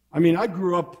 I mean, I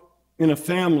grew up in a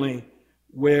family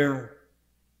where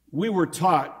we were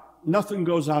taught nothing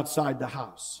goes outside the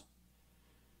house.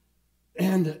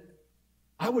 And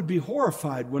I would be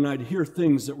horrified when I'd hear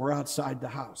things that were outside the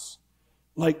house,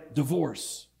 like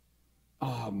divorce,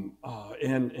 and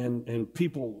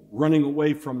people running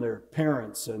away from their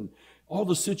parents, and all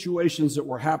the situations that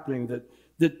were happening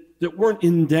that weren't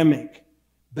endemic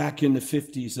back in the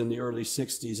 50s and the early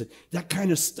 60s. That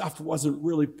kind of stuff wasn't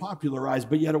really popularized,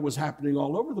 but yet it was happening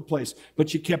all over the place.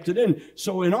 But you kept it in.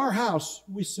 So in our house,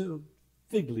 we sewed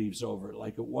fig leaves over it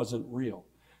like it wasn't real,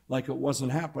 like it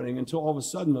wasn't happening, until all of a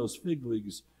sudden those fig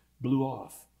leaves blew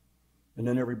off. And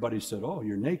then everybody said, oh,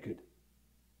 you're naked.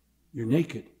 You're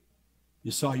naked.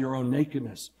 You saw your own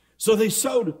nakedness. So they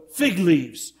sewed fig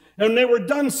leaves. And when they were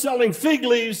done selling fig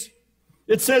leaves,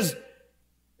 it says,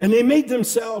 and they made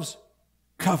themselves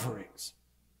coverings.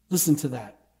 Listen to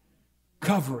that.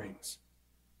 Coverings.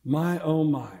 My, oh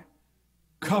my.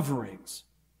 Coverings.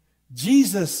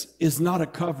 Jesus is not a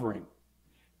covering.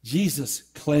 Jesus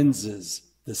cleanses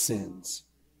the sins.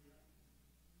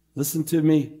 Listen to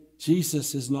me.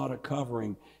 Jesus is not a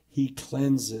covering. He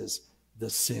cleanses the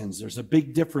sins. There's a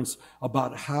big difference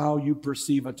about how you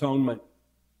perceive atonement.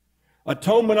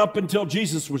 Atonement up until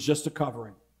Jesus was just a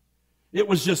covering. It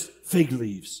was just fig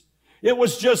leaves. It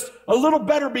was just a little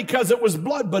better because it was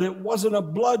blood, but it wasn't a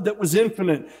blood that was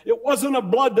infinite. It wasn't a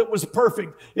blood that was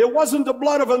perfect. It wasn't the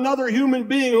blood of another human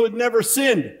being who had never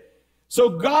sinned.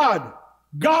 So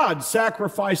God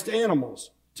sacrificed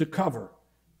animals to cover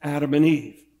Adam and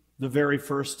Eve the very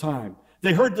first time.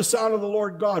 They heard the sound of the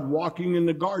Lord God walking in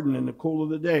the garden in the cool of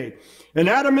the day. And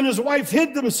Adam and his wife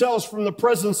hid themselves from the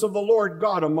presence of the Lord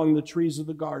God among the trees of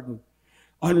the garden.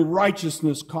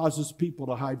 Unrighteousness causes people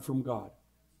to hide from God.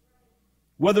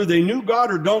 Whether they knew God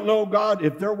or don't know God,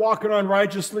 if they're walking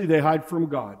unrighteously, they hide from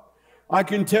God. I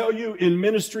can tell you in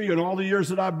ministry and all the years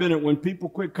that I've been at, when people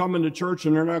quit coming to church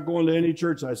and they're not going to any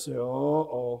church, I say,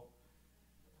 oh.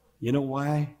 You know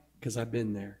why? Because I've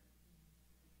been there.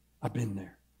 I've been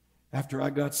there. After I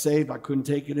got saved, I couldn't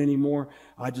take it anymore.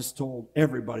 I just told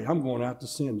everybody, I'm going out to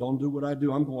sin. Don't do what I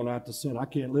do. I'm going out to sin. I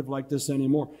can't live like this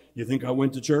anymore. You think I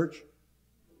went to church?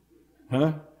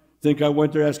 Huh? Think I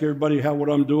went there, ask everybody what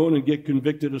I'm doing and get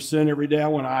convicted of sin every day?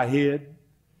 I hid.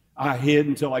 I hid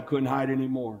until I couldn't hide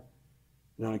anymore.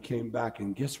 And then I came back,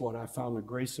 and guess what? I found the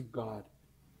grace of God.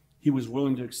 He was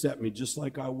willing to accept me just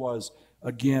like I was,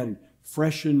 again,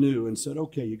 fresh and new, and said,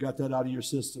 okay, you got that out of your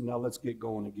system. Now let's get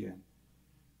going again.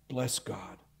 Bless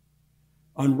God.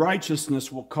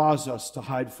 Unrighteousness will cause us to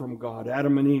hide from God.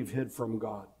 Adam and Eve hid from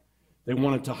God. They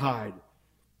wanted to hide.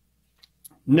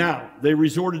 Now, they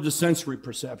resorted to sensory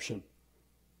perception.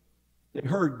 They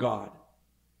heard God.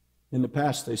 In the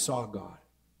past, they saw God.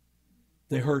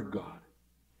 They heard God.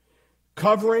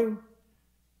 Covering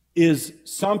is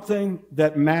something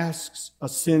that masks a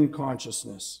sin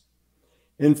consciousness.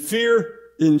 And fear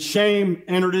and shame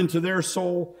entered into their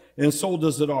soul, and so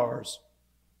does it ours.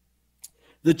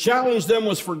 The challenge then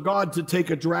was for God to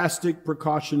take a drastic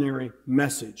precautionary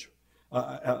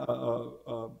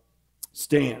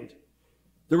stand.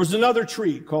 There was another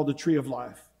tree called the tree of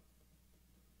life.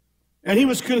 And he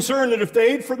was concerned that if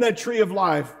they ate from that tree of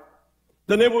life,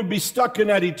 then they would be stuck in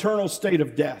that eternal state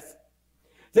of death.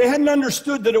 They hadn't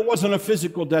understood that it wasn't a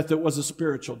physical death, it was a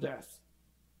spiritual death.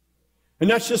 And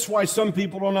that's just why some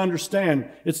people don't understand.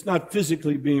 It's not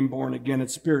physically being born again,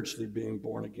 it's spiritually being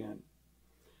born again.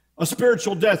 A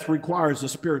spiritual death requires a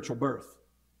spiritual birth.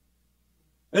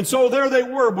 And so there they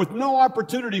were with no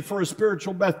opportunity for a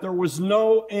spiritual death. There was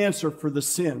no answer for the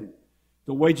sin.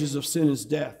 The wages of sin is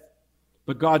death.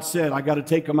 But God said, I got to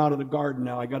take them out of the garden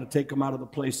now. I got to take them out of the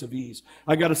place of ease.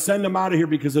 I got to send them out of here,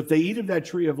 because if they eat of that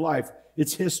tree of life,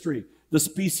 it's history. The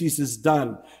species is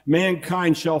done.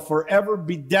 Mankind shall forever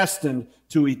be destined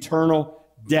to eternal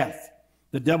death.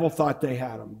 The devil thought they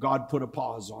had them. God put a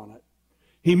pause on it.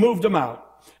 He moved them out.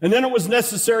 And then it was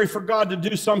necessary for God to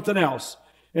do something else.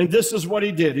 And this is what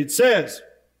he did. It says,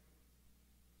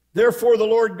 therefore the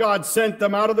Lord God sent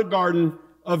them out of the Garden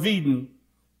of Eden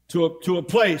to a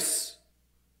place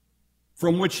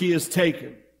from which he is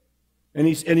taken. And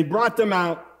he brought them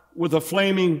out with a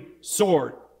flaming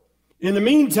sword. In the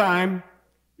meantime,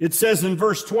 it says in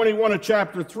verse 21 of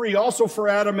chapter 3, also for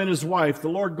Adam and his wife, the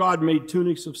Lord God made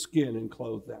tunics of skin and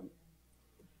clothed them.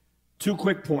 2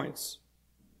 quick points.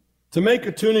 To make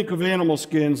a tunic of animal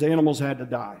skins, animals had to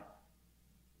die.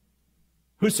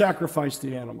 Who sacrificed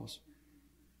the animals?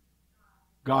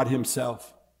 God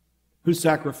himself. Who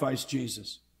sacrificed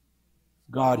Jesus?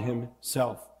 God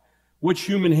himself. Which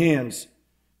human hands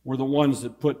were the ones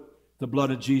that put the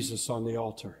blood of Jesus on the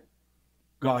altar?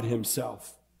 God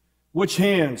himself. Which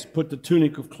hands put the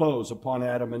tunic of clothes upon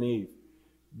Adam and Eve?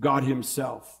 God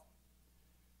himself.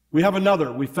 We have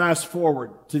another. We fast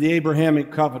forward to the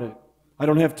Abrahamic covenant. I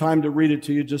don't have time to read it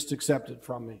to you, just accept it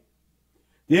from me.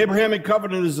 The Abrahamic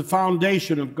covenant is the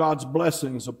foundation of God's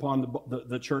blessings upon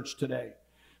the church today.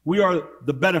 We are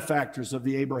the benefactors of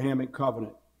the Abrahamic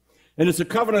covenant. And it's a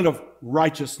covenant of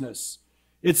righteousness.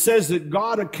 It says that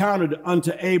God accounted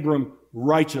unto Abram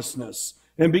righteousness.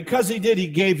 And because he did, he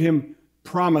gave him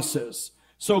promises.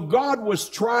 So God was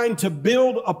trying to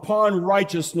build upon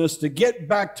righteousness to get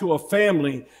back to a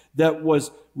family that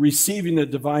was receiving the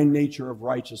divine nature of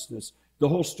righteousness. The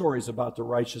whole story is about the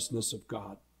righteousness of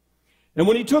God. And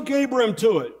when he took Abram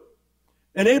to it,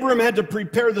 and Abram had to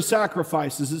prepare the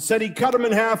sacrifices, it said he cut them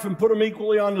in half and put them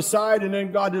equally on the side, and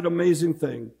then God did an amazing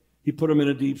thing. He put him in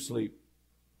a deep sleep.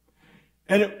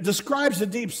 And it describes the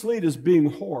deep sleep as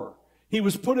being horror. He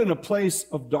was put in a place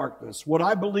of darkness. What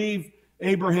I believe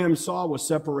Abraham saw was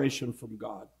separation from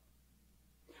God.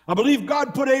 I believe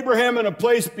God put Abraham in a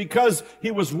place because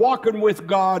he was walking with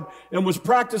God and was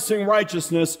practicing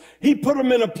righteousness. He put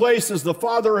him in a place as the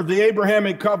father of the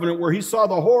Abrahamic covenant where he saw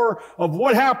the horror of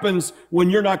what happens when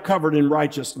you're not covered in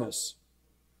righteousness.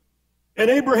 And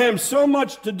Abraham so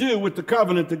much to do with the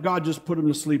covenant that God just put him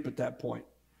to sleep at that point.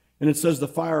 And it says the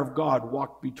fire of God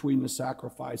walked between the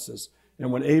sacrifices.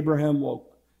 And when Abraham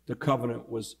woke, the covenant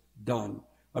was done.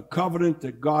 A covenant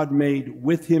that God made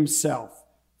with himself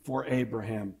for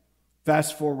Abraham.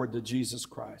 Fast forward to Jesus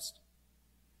Christ.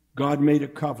 God made a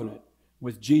covenant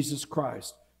with Jesus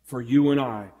Christ for you and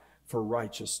I for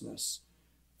righteousness.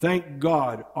 Thank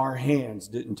God our hands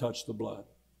didn't touch the blood.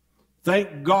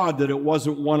 Thank God that it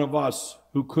wasn't one of us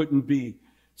who couldn't be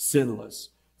sinless.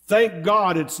 Thank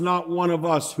God it's not one of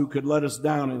us who could let us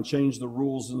down and change the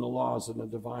rules and the laws in the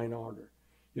divine order.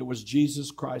 It was Jesus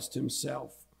Christ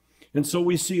himself. And so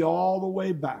we see all the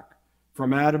way back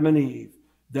from Adam and Eve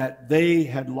that they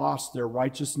had lost their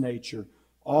righteous nature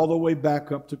all the way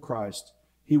back up to Christ.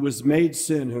 He was made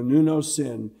sin who knew no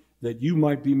sin, that you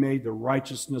might be made the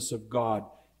righteousness of God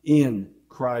in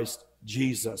Christ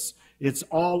Jesus. It's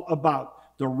all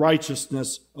about the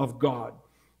righteousness of God.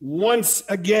 Once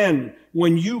again,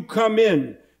 when you come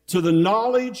in to the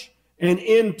knowledge and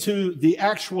into the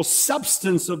actual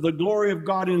substance of the glory of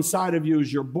God inside of you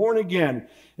as you're born again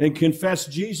and confess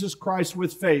Jesus Christ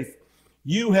with faith,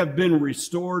 you have been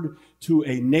restored to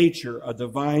a nature, a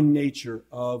divine nature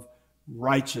of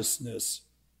righteousness.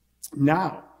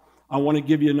 Now, I want to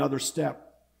give you another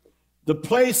step. The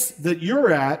place that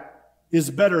you're at is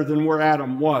better than where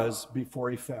Adam was before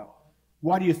he fell.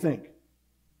 Why do you think?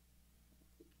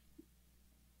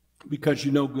 Because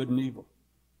you know good and evil,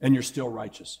 and you're still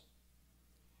righteous.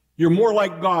 You're more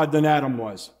like God than Adam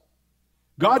was.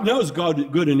 God knows good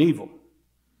and evil.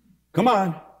 Come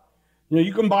on.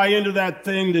 You can buy into that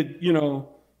thing that,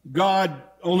 God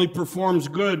only performs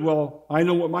good. Well, I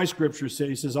know what my scriptures say.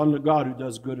 He says, I'm the God who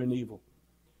does good and evil.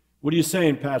 What are you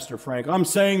saying, Pastor Frank? I'm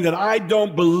saying that I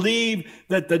don't believe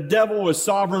that the devil is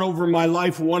sovereign over my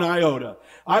life one iota.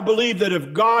 I believe that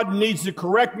if God needs to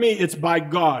correct me, it's by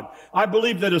God. I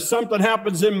believe that if something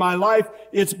happens in my life,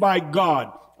 it's by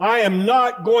God. I am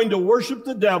not going to worship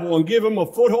the devil and give him a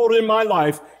foothold in my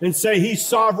life and say he's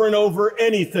sovereign over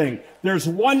anything. There's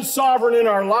one sovereign in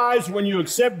our lives when you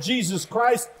accept Jesus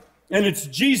Christ, and it's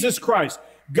Jesus Christ.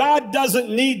 God doesn't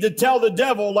need to tell the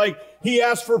devil, like he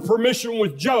asked for permission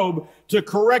with Job, to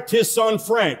correct his son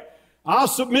Frank. I'll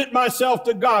submit myself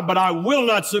to God, but I will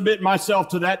not submit myself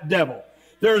to that devil.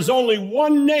 There's only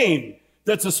one name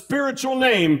that's a spiritual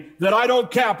name that I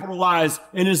don't capitalize,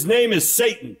 and his name is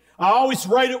Satan. I always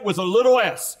write it with a little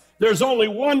s. There's only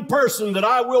one person that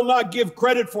I will not give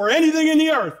credit for anything in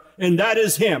the earth, and that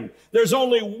is him. There's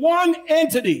only one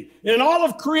entity in all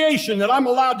of creation that I'm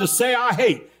allowed to say I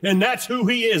hate, and that's who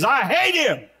he is. I hate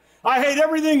him. I hate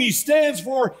everything he stands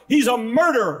for. He's a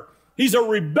murderer. He's a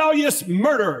rebellious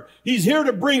murderer. He's here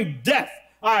to bring death.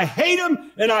 I hate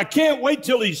him, and I can't wait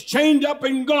till he's chained up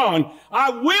and gone. I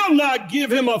will not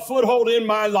give him a foothold in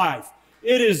my life.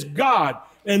 It is God.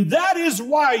 And that is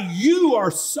why you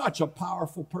are such a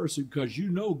powerful person, because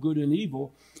you know good and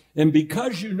evil. And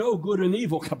because you know good and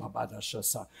evil,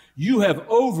 you have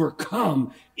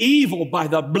overcome evil by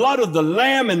the blood of the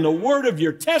Lamb and the word of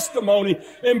your testimony.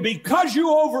 And because you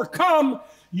overcome,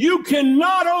 you can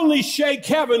not only shake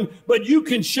heaven, but you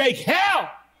can shake hell.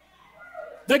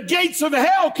 The gates of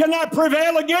hell cannot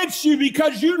prevail against you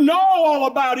because you know all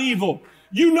about evil.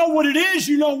 You know what it is,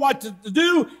 you know what to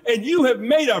do, and you have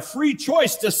made a free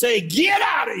choice to say, get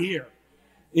out of here.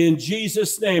 in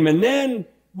Jesus' name. And then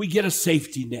we get a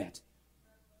safety net.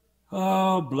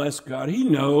 Oh, bless God. He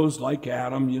knows, like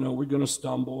Adam, we're going to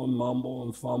stumble and mumble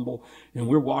and fumble, and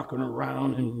we're walking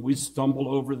around and we stumble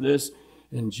over this.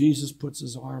 And Jesus puts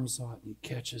his arms out and he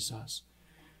catches us.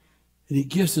 And he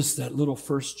gives us that little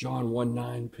 1 John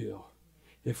 1:9 pill.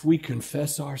 If we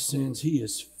confess our sins, he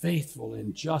is faithful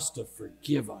and just to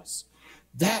forgive us.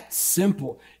 That's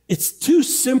simple. It's too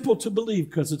simple to believe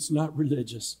because it's not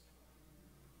religious.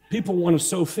 People want to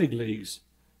sow fig leaves,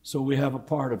 so we have a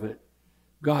part of it.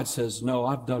 God says, no,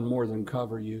 I've done more than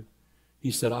cover you. He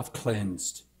said, I've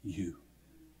cleansed you.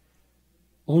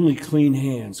 Only clean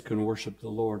hands can worship the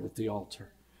Lord at the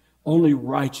altar. Only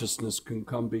righteousness can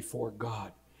come before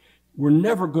God. We're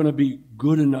never going to be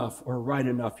good enough or right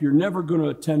enough. You're never going to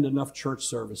attend enough church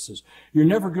services. You're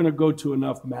never going to go to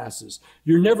enough masses.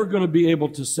 You're never going to be able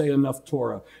to say enough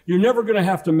Torah. You're never going to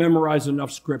have to memorize enough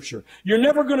scripture. You're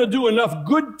never going to do enough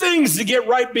good things to get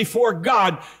right before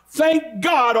God. Thank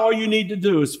God all you need to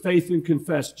do is faith and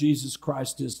confess Jesus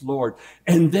Christ is Lord,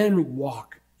 and then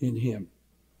walk in him.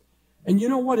 And you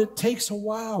know what? It takes a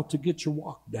while to get your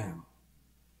walk down.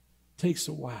 It takes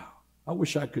a while. I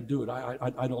wish I could do it.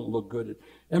 I don't look good at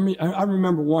it. I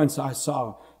remember once I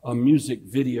saw a music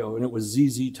video, and it was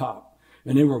ZZ Top.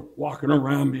 And they were walking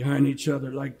around behind each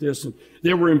other like this. And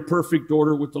they were in perfect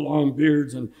order with the long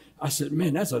beards. And I said,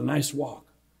 man, that's a nice walk.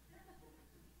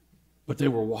 But they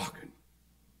were walking.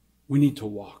 We need to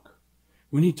walk.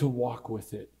 We need to walk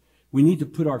with it. We need to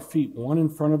put our feet one in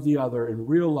front of the other and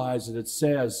realize that it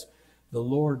says, the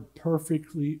Lord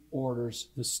perfectly orders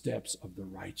the steps of the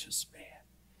righteous man.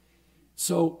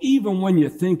 So even when you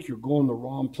think you're going the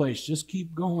wrong place, just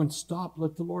keep going. Stop.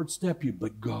 Let the Lord step you.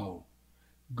 But go.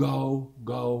 Go,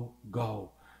 go,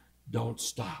 go. Don't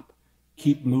stop.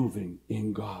 Keep moving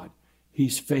in God.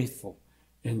 He's faithful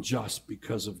and just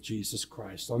because of Jesus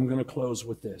Christ. I'm going to close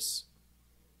with this.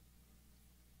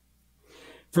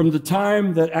 From the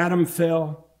time that Adam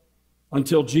fell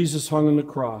until Jesus hung on the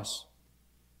cross,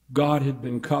 God had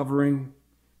been covering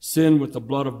sin with the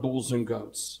blood of bulls and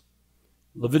goats.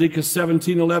 Leviticus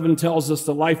 17:11 tells us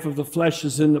the life of the flesh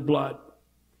is in the blood.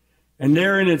 And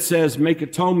therein it says, make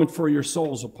atonement for your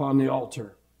souls upon the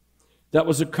altar. That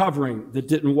was a covering that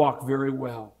didn't walk very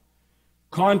well.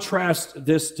 Contrast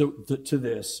this to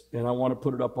this, and I want to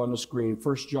put it up on the screen,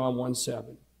 1 John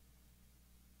 1:7.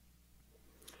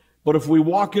 But if we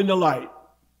walk in the light,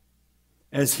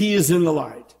 as he is in the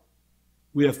light,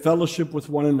 we have fellowship with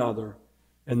one another,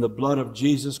 and the blood of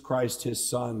Jesus Christ, his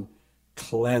Son,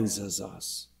 cleanses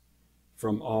us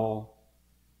from all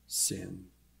sin.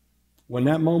 When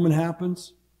that moment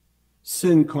happens,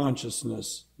 sin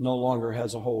consciousness no longer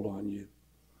has a hold on you.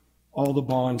 All the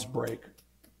bonds break.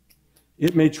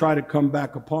 It may try to come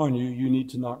back upon you. You need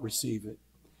to not receive it.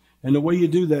 And the way you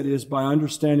do that is by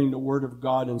understanding the Word of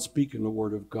God and speaking the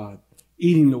Word of God,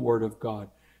 eating the Word of God,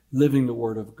 living the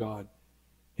Word of God.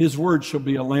 His Word shall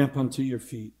be a lamp unto your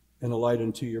feet and a light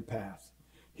unto your path.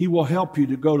 He will help you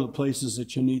to go to the places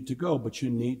that you need to go, but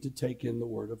you need to take in the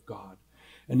Word of God.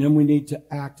 And then we need to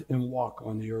act and walk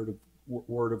on the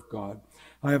Word of God.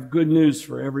 I have good news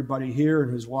for everybody here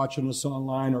and who's watching us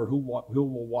online or who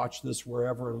will watch this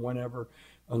wherever and whenever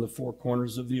on the four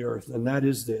corners of the earth. And that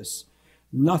is this.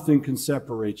 Nothing can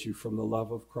separate you from the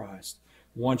love of Christ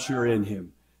once you're in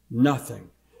him.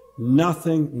 Nothing.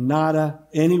 Nothing, nada,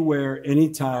 anywhere,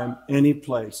 anytime, any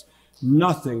place.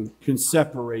 Nothing can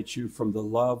separate you from the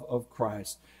love of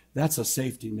Christ. That's a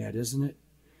safety net, isn't it?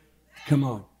 Come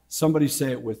on. Somebody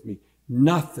say it with me.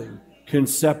 Nothing can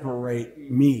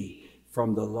separate me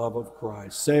from the love of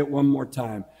Christ. Say it one more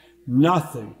time.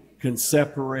 Nothing can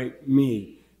separate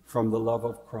me from the love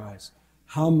of Christ.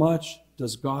 How much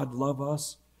does God love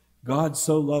us? God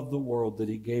so loved the world that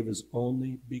he gave his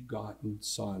only begotten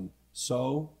Son.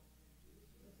 So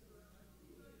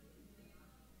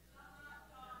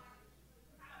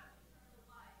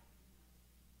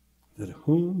that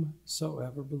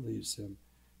whomsoever believes him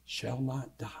shall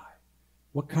not die.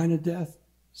 What kind of death?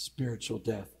 Spiritual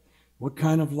death. What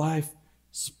kind of life?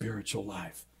 Spiritual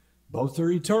life. Both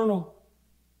are eternal.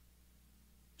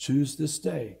 Choose this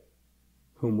day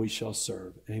whom we shall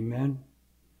serve. Amen.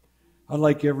 I'd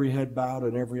like every head bowed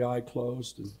and every eye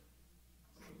closed. And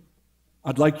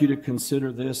I'd like you to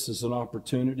consider this as an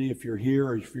opportunity if you're here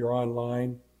or if you're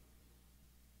online.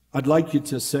 I'd like you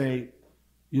to say,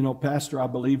 you know, Pastor, I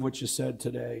believe what you said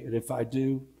today. And if I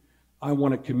do, I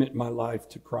want to commit my life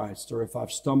to Christ. Or if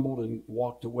I've stumbled and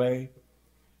walked away,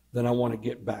 then I want to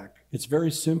get back. It's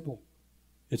very simple.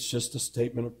 It's just a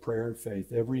statement of prayer and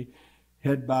faith. Every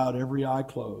head bowed, every eye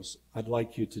closed. I'd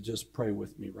like you to just pray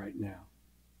with me right now.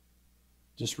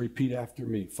 Just repeat after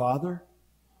me. Father,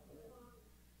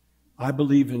 I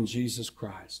believe in Jesus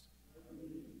Christ.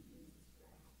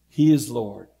 He is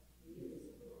Lord.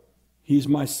 He's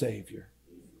my Savior.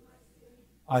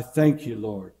 I thank you,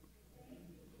 Lord,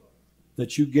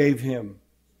 that you gave him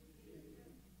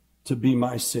to be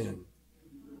my sin.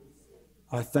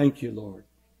 I thank you, Lord,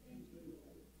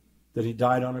 that he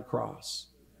died on a cross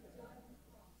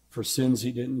for sins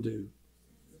he didn't do.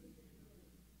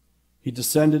 He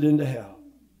descended into hell,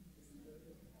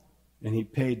 and he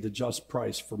paid the just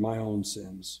price for my own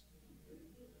sins.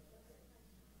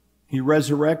 He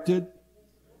resurrected,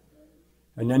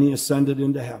 and then he ascended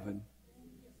into heaven.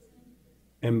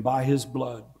 And by his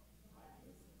blood,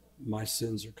 my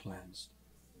sins are cleansed.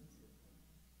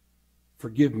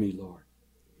 Forgive me, Lord,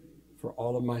 for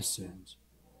all of my sins.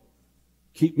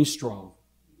 Keep me strong.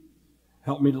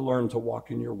 Help me to learn to walk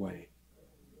in your way.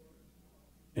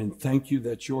 And thank you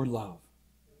that your love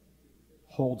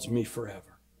holds me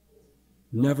forever.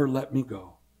 Never let me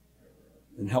go.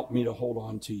 And help me to hold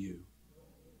on to you.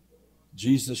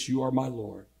 Jesus, you are my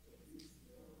Lord.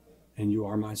 And you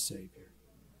are my Savior.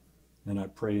 And I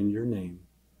pray in your name.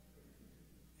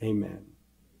 Amen.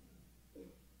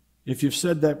 If you've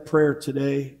said that prayer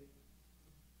today,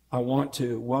 I want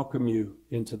to welcome you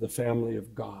into the family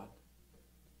of God.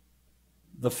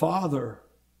 The Father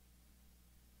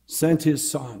sent his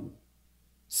Son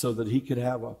so that he could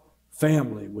have a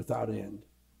family without end,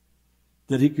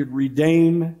 that he could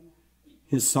redeem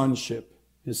his sonship,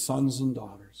 his sons and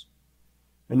daughters,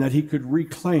 and that he could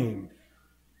reclaim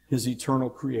his eternal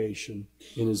creation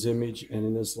in his image and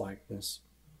in his likeness.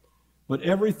 But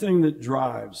everything that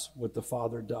drives what the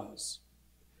Father does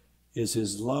is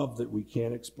his love that we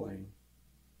can't explain.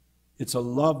 It's a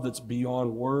love that's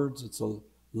beyond words. It's a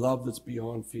love that's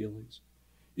beyond feelings.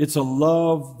 It's a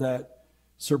love that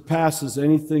surpasses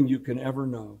anything you can ever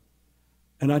know.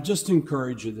 And I just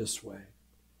encourage you this way.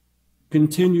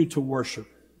 Continue to worship.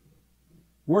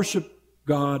 Worship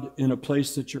God in a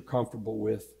place that you're comfortable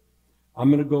with. I'm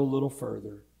going to go a little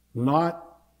further.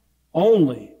 Not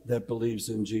only that believes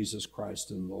in Jesus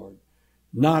Christ and Lord,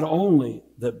 not only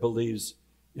that believes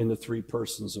in the three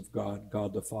persons of God,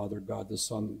 God the Father, God the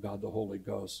Son, God the Holy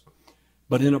Ghost,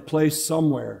 but in a place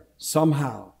somewhere,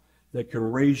 somehow, that can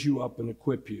raise you up and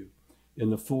equip you in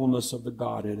the fullness of the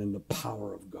Godhead and in the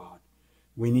power of God.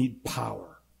 We need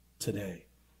power today,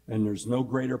 and there's no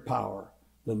greater power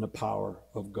than the power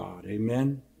of God.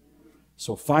 Amen?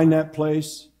 So find that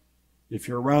place. If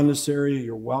you're around this area,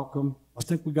 you're welcome. I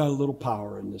think we got a little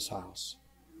power in this house.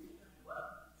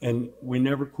 And we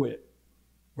never quit.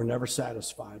 We're never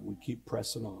satisfied. We keep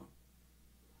pressing on.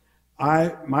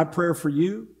 My prayer for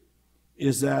you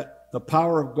is that the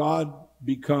power of God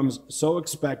becomes so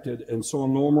expected and so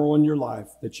normal in your life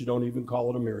that you don't even call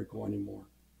it a miracle anymore.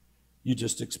 You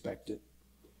just expect it.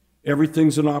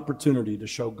 Everything's an opportunity to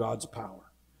show God's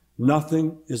power.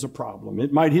 Nothing is a problem.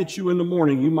 It might hit you in the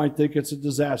morning. You might think it's a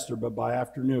disaster, but by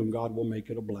afternoon, God will make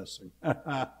it a blessing.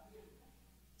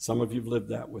 Some of you have lived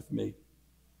that with me.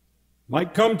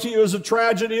 Might come to you as a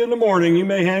tragedy in the morning. You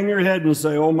may hang your head and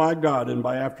say, oh my God. And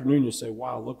by afternoon, you say,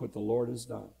 wow, look what the Lord has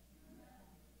done.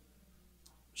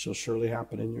 It shall surely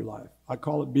happen in your life. I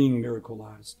call it being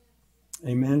miracleized.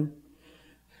 Amen.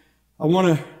 I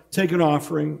want to take an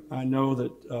offering. I know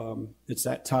that it's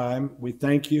that time. We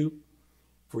thank you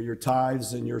for your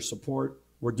tithes and your support.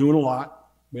 We're doing a lot.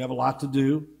 We have a lot to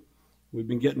do. We've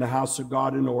been getting the house of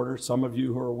God in order. Some of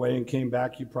you who are away and came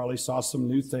back, you probably saw some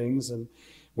new things, and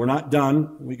we're not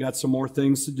done. We got some more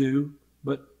things to do,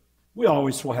 but we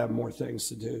always will have more things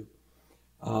to do.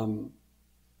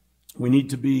 We need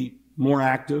to be more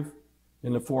active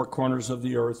in the four corners of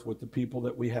the earth with the people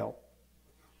that we help.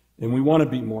 And we want to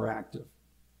be more active.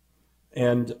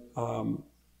 And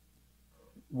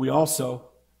we also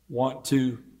want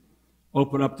to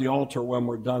open up the altar when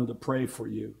we're done to pray for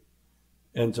you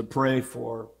and to pray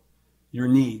for your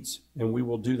needs. And we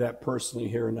will do that personally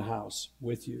here in the house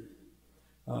with you.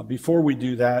 Before we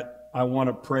do that, I want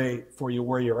to pray for you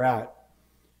where you're at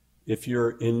if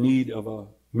you're in need of a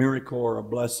miracle or a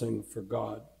blessing for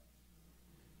God.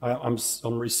 I'm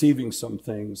receiving some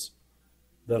things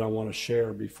that I want to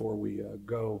share before we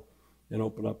go and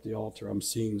open up the altar. I'm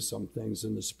seeing some things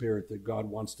in the Spirit that God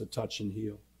wants to touch and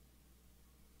heal.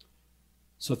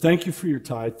 So thank you for your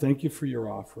tithe. Thank you for your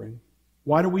offering.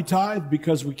 Why do we tithe?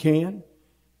 Because we can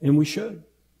and we should.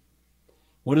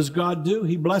 What does God do?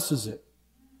 He blesses it.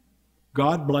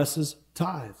 God blesses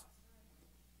tithe.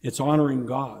 It's honoring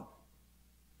God.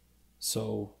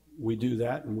 So we do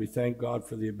that, and we thank God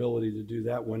for the ability to do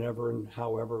that whenever and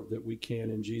however that we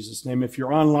can in Jesus' name. If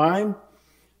you're online,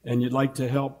 and you'd like to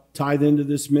help tithe into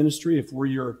this ministry, if we're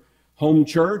your home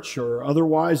church or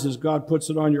otherwise, as God puts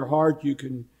it on your heart, you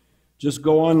can just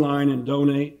go online and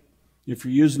donate. If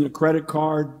you're using a credit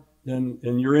card, then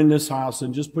and you're in this house,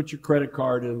 and just put your credit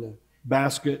card in the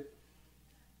basket.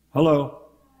 Hello.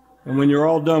 And when you're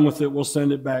all done with it, we'll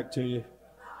send it back to you.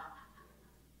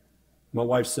 My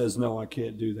wife says, no, I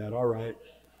can't do that. All right.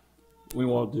 We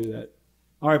won't do that.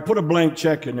 All right, put a blank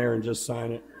check in there and just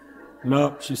sign it.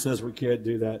 Nope, she says we can't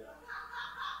do that.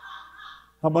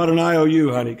 How about an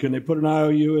IOU, honey? Can they put an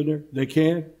IOU in there? They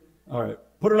can? All right.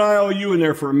 Put an IOU in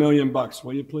there for $1 million,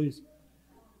 will you please?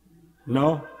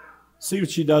 No? See what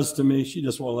she does to me. She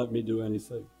just won't let me do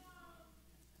anything.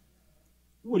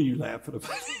 What are you laughing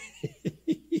about?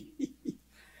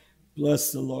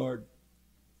 Bless the Lord.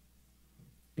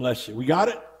 Bless you. We got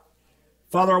it?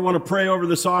 Father, I want to pray over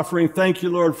this offering. Thank you,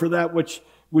 Lord, for that which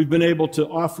we've been able to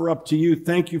offer up to you.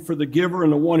 Thank you for the giver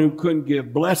and the one who couldn't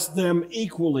give. Bless them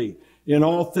equally in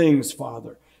all things,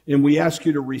 Father. And we ask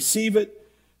you to receive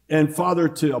it and, Father,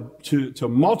 to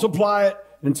multiply it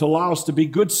and to allow us to be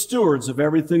good stewards of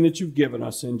everything that you've given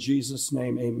us. In Jesus'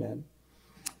 name, amen.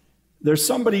 There's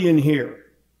somebody in here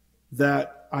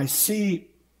that I see,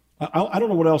 I don't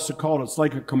know what else to call it. It's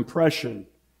like a compression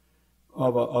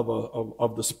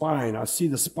of the spine. I see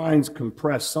the spine's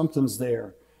compressed. Something's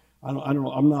there. I don't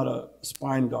know. I'm not a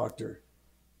spine doctor.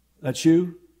 That's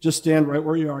you? Just stand right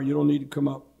where you are. You don't need to come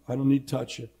up. I don't need to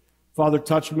touch you. Father,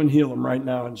 touch them and heal them right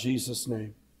now in Jesus'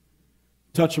 name.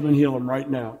 Touch them and heal them right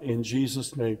now in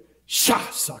Jesus' name. Sha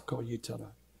sako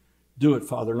yitara. Do it,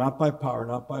 Father, not by power,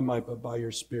 not by might, but by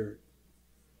your Spirit.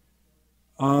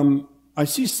 I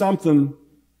see something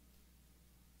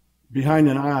behind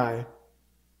an eye,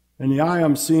 and the eye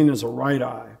I'm seeing is a right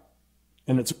eye,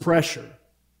 and it's pressure.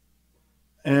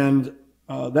 And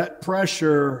that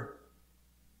pressure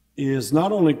is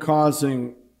not only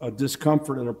causing a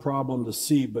discomfort and a problem to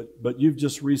see, but you've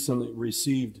just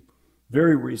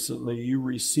very recently, you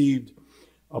received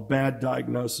a bad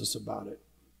diagnosis about it.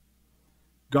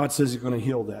 God says he's going to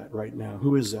heal that right now.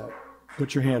 Who is that?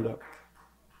 Put your hand up.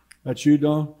 That's you,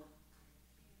 Dawn?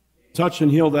 Touch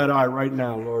and heal that eye right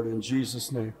now, Lord, in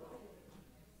Jesus' name.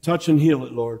 Touch and heal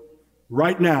it, Lord.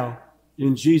 Right now,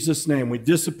 in Jesus' name. We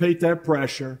dissipate that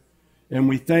pressure, and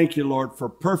we thank you, Lord, for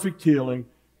perfect healing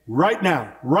right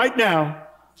now,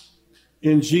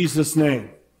 in Jesus'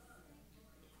 name.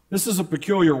 This is a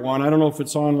peculiar one. I don't know if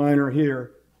it's online or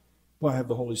here. Boy, I have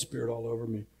the Holy Spirit all over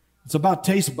me. It's about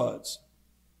taste buds.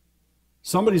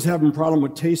 Somebody's having a problem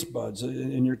with taste buds,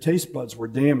 and your taste buds were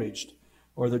damaged,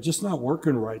 or they're just not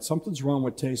working right. Something's wrong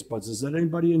with taste buds. Is that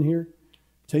anybody in here?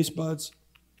 Taste buds?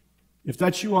 If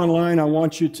that's you online, I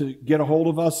want you to get a hold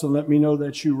of us and let me know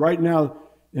that's you. Right now,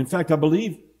 in fact, I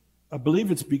believe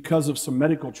it's because of some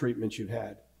medical treatments you've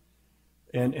had,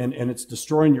 and it's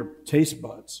destroying your taste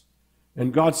buds.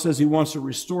 And God says he wants to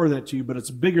restore that to you, but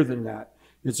it's bigger than that.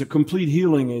 It's a complete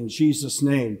healing in Jesus'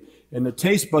 name. And the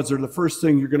taste buds are the first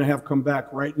thing you're going to have come back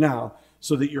right now,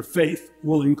 so that your faith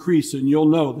will increase and you'll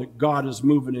know that God is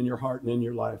moving in your heart and in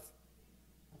your life.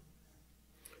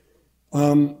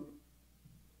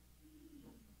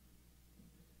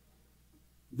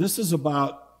 This is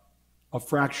about a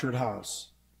fractured house.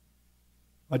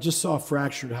 I just saw a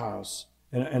fractured house.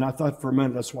 And I thought for a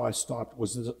minute, that's why I stopped.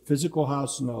 Was it a physical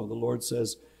house? No, the Lord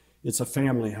says it's a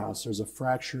family house. There's a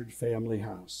fractured family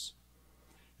house.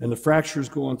 And the fracture is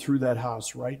going through that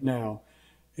house right now,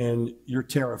 and you're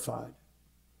terrified,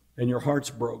 and your heart's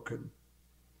broken.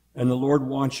 And the Lord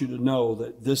wants you to know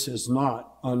that this is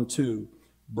not unto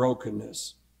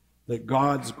brokenness, that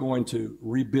God's going to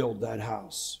rebuild that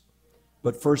house.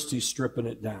 But first, he's stripping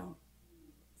it down.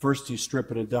 First, he's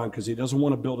stripping it down because he doesn't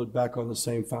want to build it back on the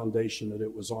same foundation that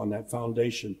it was on. That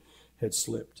foundation had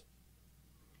slipped.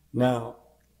 Now,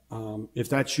 if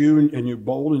that's you and you're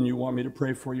bold and you want me to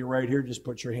pray for you right here, just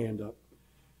put your hand up.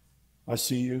 I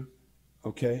see you.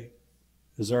 Okay.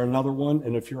 Is there another one?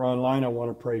 And if you're online, I want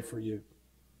to pray for you.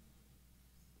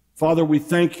 Father, we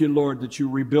thank you, Lord, that you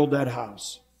rebuild that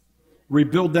house.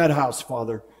 Rebuild that house,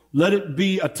 Father. Let it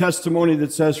be a testimony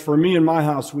that says, for me and my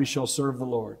house, we shall serve the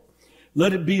Lord.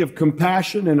 Let it be of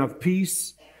compassion and of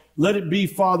peace. Let it be,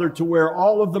 Father, to where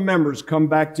all of the members come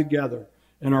back together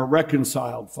and are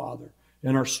reconciled, Father,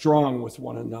 and are strong with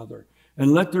one another.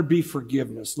 And let there be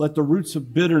forgiveness. Let the roots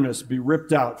of bitterness be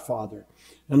ripped out, Father.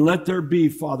 And let there be,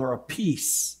 Father, a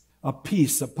peace, a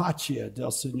pacia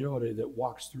del Signore that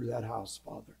walks through that house,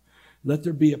 Father. Let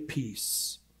there be a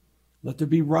peace. Let there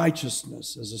be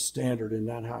righteousness as a standard in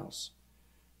that house.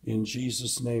 In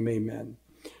Jesus' name, amen.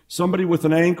 Somebody with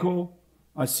an ankle,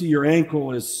 I see your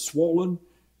ankle is swollen,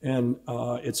 And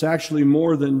it's actually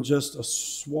more than just a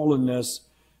swollenness.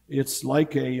 It's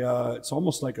like it's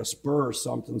almost like a spur or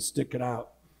something sticking out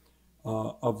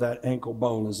of that ankle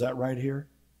bone. Is that right here?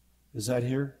 Is that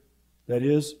here? That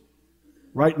is?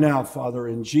 Right now, Father,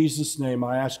 in Jesus' name,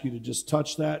 I ask you to just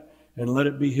touch that and let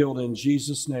it be healed in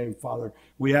Jesus' name, Father.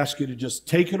 We ask you to just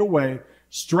take it away,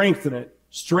 strengthen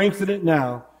it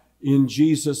now in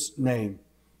Jesus' name.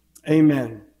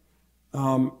 Amen.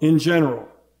 In general,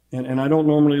 and I don't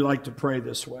normally like to pray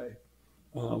this way.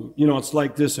 It's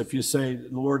like this. If you say,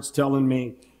 the Lord's telling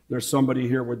me there's somebody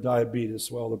here with diabetes,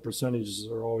 well, the percentages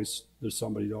are always, there's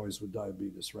somebody always with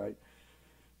diabetes, right?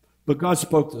 But God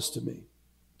spoke this to me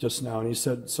just now, and he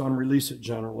said, son, release it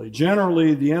generally.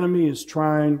 Generally, the enemy is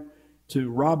trying to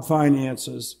rob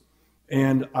finances,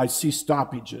 and I see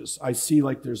stoppages. I see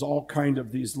like there's all kind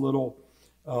of these little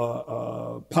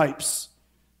pipes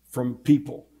from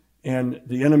people, and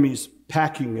the enemy's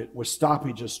packing it with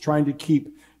stoppages, trying to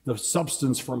keep the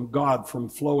substance from God from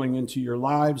flowing into your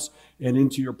lives and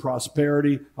into your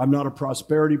prosperity. I'm not a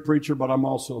prosperity preacher, but I'm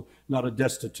also not a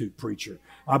destitute preacher.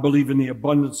 I believe in the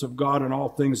abundance of God and all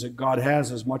things that God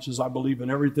has as much as I believe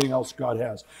in everything else God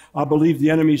has. I believe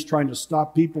the enemy's trying to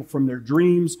stop people from their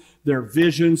dreams, their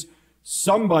visions.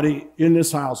 Somebody in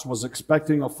this house was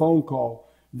expecting a phone call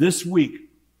this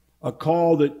week, a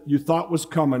call that you thought was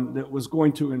coming, that was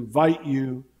going to invite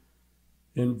you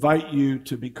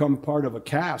to become part of a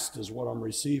cast is what I'm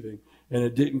receiving. And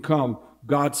it didn't come.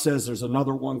 God says there's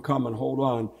another one coming. Hold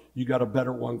on. You got a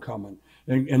better one coming.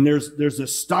 And there's a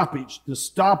stoppage, the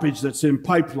stoppage that's in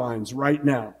pipelines right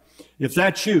now. If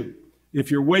that's you,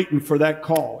 if you're waiting for that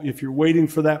call, if you're waiting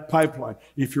for that pipeline,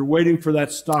 if you're waiting for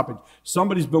that stoppage,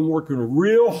 somebody's been working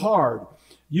real hard.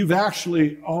 You've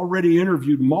actually already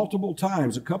interviewed multiple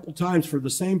times, a couple times for the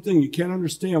same thing. You can't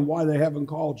understand why they haven't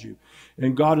called you.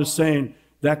 And God is saying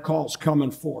that call's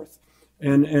coming forth.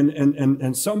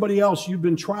 And somebody else, you've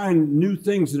been trying new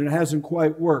things and it hasn't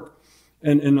quite worked.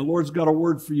 And the Lord's got a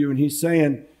word for you. And he's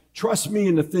saying, trust me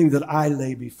in the thing that I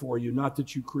lay before you, not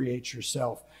that you create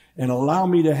yourself. And allow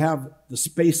me to have the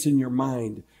space in your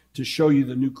mind to show you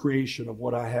the new creation of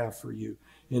what I have for you.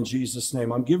 In Jesus'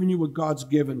 name, I'm giving you what God's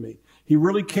given me. He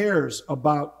really cares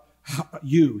about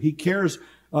you. He cares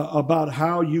about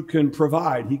how you can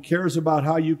provide. He cares about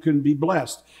how you can be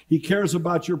blessed. He cares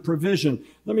about your provision.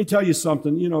 Let me tell you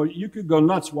something. You could go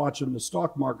nuts watching the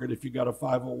stock market if you got a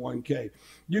 501k.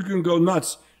 You can go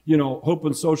nuts,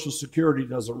 hoping Social Security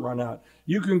doesn't run out.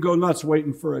 You can go nuts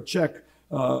waiting for a check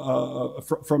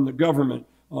from the government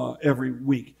every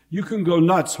week. You can go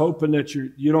nuts hoping that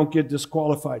you don't get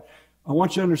disqualified. I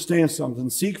want you to understand something.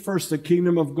 Seek first the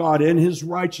kingdom of God and his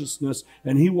righteousness,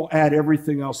 and he will add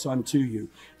everything else unto you.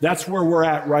 That's where we're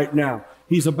at right now.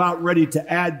 He's about ready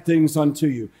to add things unto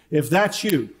you. If that's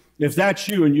you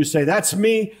and you say, that's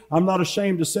me, I'm not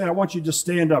ashamed to say it. I want you to just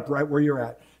stand up right where you're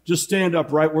at. Just stand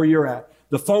up right where you're at.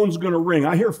 The phone's going to ring.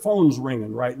 I hear phones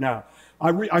ringing right now.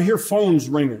 I hear phones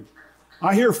ringing.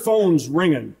 I hear phones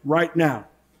ringing right now.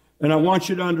 And I want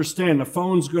you to understand the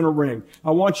phone's going to ring. I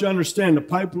want you to understand the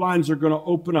pipelines are going to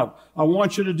open up. I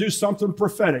want you to do something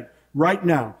prophetic right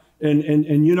now. And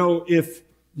if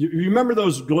you remember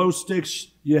those glow sticks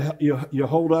you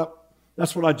hold up?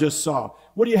 That's what I just saw.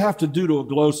 What do you have to do to a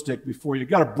glow stick before you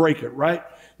got to break it, right?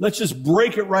 Let's just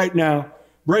break it right now.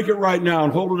 Break it right now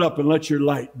and hold it up and let your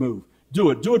light move. Do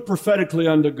it. Do it prophetically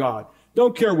unto God.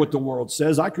 Don't care what the world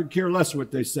says. I could care less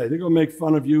what they say. They're going to make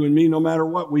fun of you and me no matter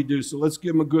what we do. So let's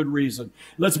give them a good reason.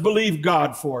 Let's believe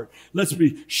God for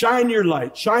it. Shine your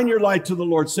light. Shine your light to the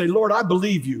Lord. Say, Lord, I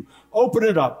believe you. Open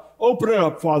it up. Open it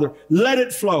up, Father. Let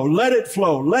it flow. Let it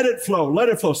flow. Let it flow. Let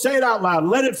it flow. Say it out loud.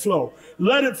 Let it flow.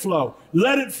 Let it flow.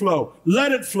 Let it flow.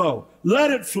 Let it flow.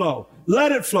 Let it flow.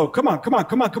 Let it flow. Come on. Come on.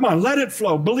 Come on. Come on. Let it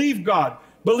flow. Believe God.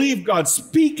 Believe God.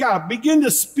 Speak out. Begin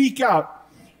to speak out.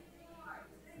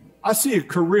 I see a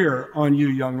career on you,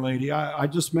 young lady. I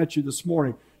just met you this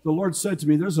morning. The Lord said to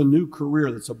me, there's a new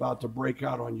career that's about to break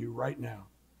out on you right now.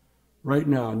 Right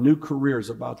now. A new career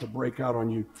is about to break out on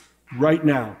you right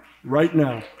now. Right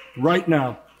now. Right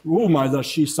now. And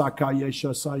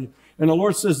the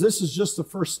Lord says, this is just the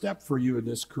first step for you in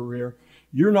this career.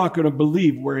 You're not going to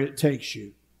believe where it takes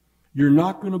you. You're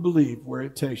not going to believe where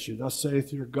it takes you. Thus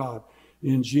saith your God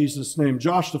in Jesus' name.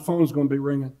 Josh, the phone's going to be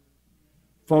ringing.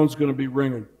 Phone's going to be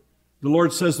ringing. The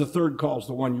Lord says the third call is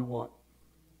the one you want.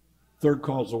 Third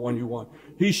call is the one you want.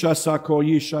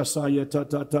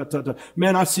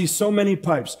 Man, I see so many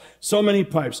pipes, so many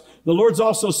pipes. The Lord's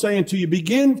also saying to you,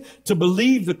 begin to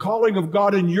believe the calling of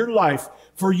God in your life.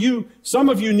 For you, some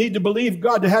of you need to believe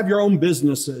God to have your own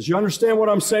businesses. You understand what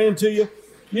I'm saying to you?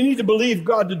 You need to believe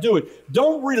God to do it.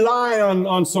 Don't rely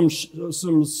on some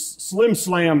slim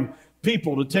slam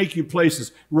people to take you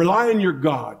places. Rely on your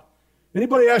God.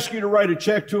 Anybody ask you to write a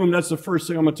check to him, that's the first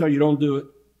thing I'm going to tell you. Don't do it.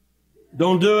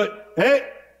 Don't do it. Hey,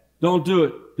 don't do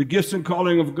it. The gifts and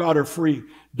calling of God are free.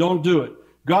 Don't do it.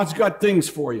 God's got things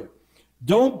for you.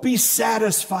 Don't be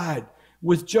satisfied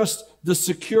with just the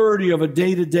security of a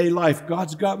day-to-day life.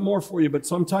 God's got more for you, but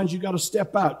sometimes you got to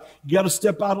step out. You got to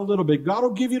step out a little bit. God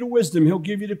will give you the wisdom. He'll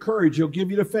give you the courage. He'll give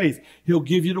you the faith. He'll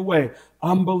give you the way.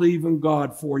 I'm believing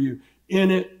God for you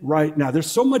in it right now.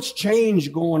 There's so much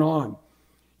change going on.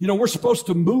 You know, we're supposed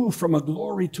to move from a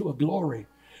glory to a glory,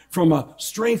 from a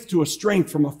strength to a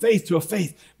strength, from a faith to a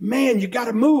faith. Man, you got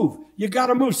to move. You got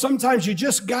to move. Sometimes you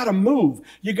just got to move.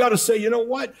 You got to say, you know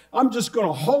what? I'm just going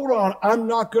to hold on. I'm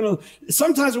not going to.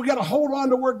 Sometimes we got to hold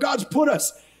on to where God's put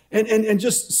us and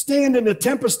just stand in the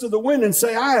tempest of the wind and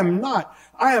say, I am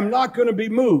not going to be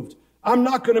moved. I'm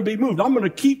not going to be moved. I'm going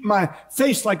to keep my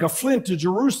face like a flint to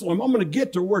Jerusalem. I'm going to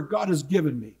get to where God has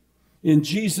given me. In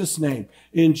Jesus' name,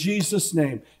 in Jesus'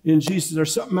 name, in Jesus.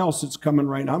 There's something else that's coming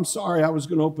right now. I'm sorry I was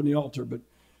going to open the altar, but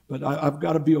I've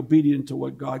got to be obedient to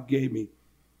what God gave me.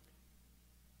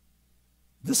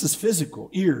 This is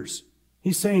physical, ears.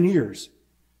 He's saying ears.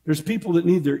 There's people that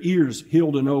need their ears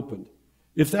healed and opened.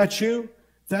 If that's you,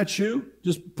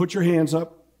 just put your hands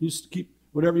up. You just keep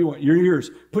whatever you want. Your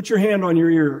ears. Put your hand on your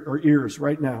ear or ears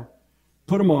right now.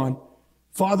 Put them on.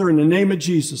 Father, in the name of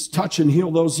Jesus, touch and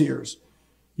heal those ears.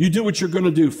 You do what you're going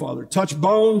to do, Father. Touch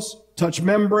bones, touch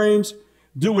membranes.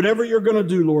 Do whatever you're going to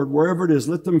do, Lord, wherever it is.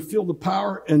 Let them feel the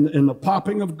power and the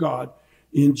popping of God.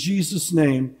 In Jesus'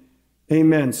 name,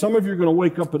 amen. Some of you are going to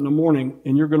wake up in the morning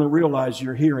and you're going to realize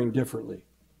you're hearing differently.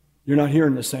 You're not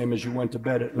hearing the same as you went to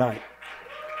bed at night.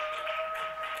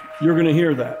 You're going to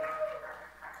hear that.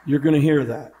 You're going to hear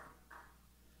that.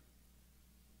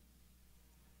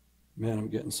 Man, I'm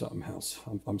getting something else.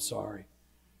 I'm sorry.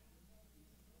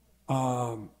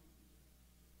 I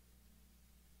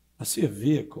see a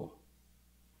vehicle,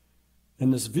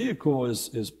 and this vehicle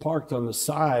is parked on the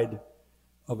side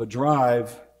of a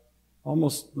drive,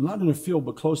 almost not in a field,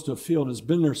 but close to a field. It's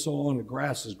been there so long the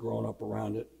grass has grown up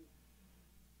around it.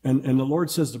 And the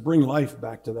Lord says to bring life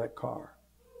back to that car.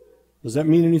 Does that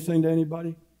mean anything to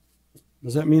anybody?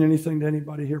 Does that mean anything to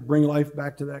anybody here? Bring life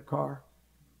back to that car?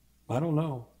 I don't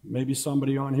know. Maybe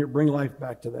somebody on here, bring life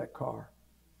back to that car.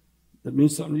 That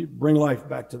means something to you. Bring life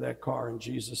back to that car in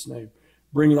Jesus' name.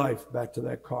 Bring life back to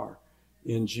that car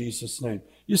in Jesus' name.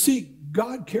 You see,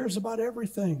 God cares about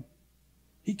everything.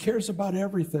 He cares about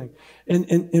everything.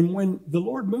 And when the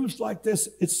Lord moves like this,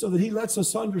 it's so that he lets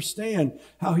us understand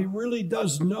how he really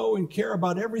does know and care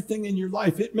about everything in your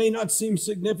life. It may not seem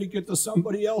significant to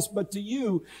somebody else, but to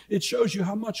you, it shows you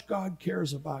how much God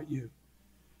cares about you.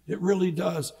 It really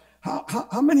does.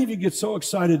 How many of you get so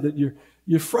excited that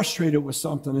you're frustrated with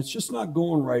something? It's just not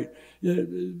going right.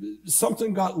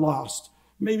 Something got lost.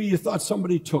 Maybe you thought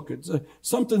somebody took it.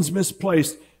 Something's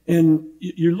misplaced. And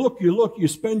you look, you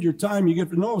spend your time,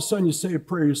 and all of a sudden you say a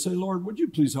prayer. You say, Lord, would you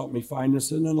please help me find this?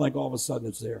 And then like all of a sudden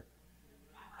it's there.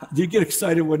 Do you get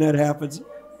excited when that happens?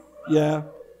 Yeah.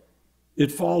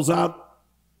 It falls out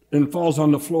and falls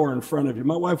on the floor in front of you.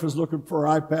 My wife was looking for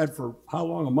her iPad for how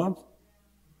long? A month?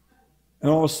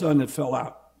 And all of a sudden it fell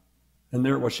out. And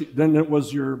there it was. Then it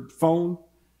was your phone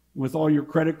with all your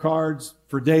credit cards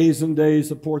for days and days.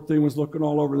 The poor thing was looking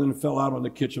all over. Then it fell out on the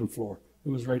kitchen floor. It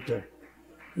was right there.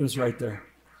 It was right there.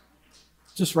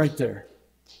 Just right there.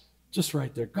 Just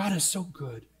right there. God is so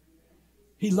good.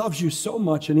 He loves you so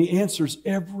much, and he answers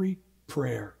every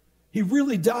prayer. He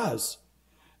really does.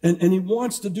 And he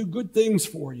wants to do good things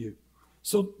for you.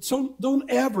 So don't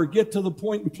ever get to the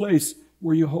point and place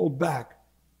where you hold back,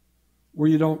 where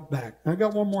you don't back. I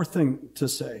got one more thing to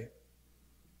say.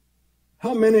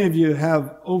 How many of you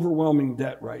have overwhelming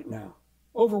debt right now?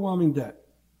 Overwhelming debt.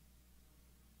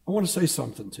 I want to say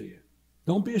something to you.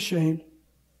 Don't be ashamed.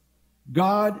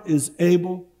 God is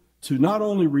able to not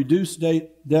only reduce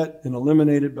debt and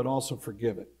eliminate it, but also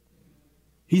forgive it.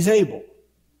 He's able.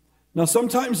 Now,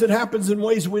 sometimes it happens in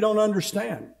ways we don't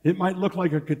understand. It might look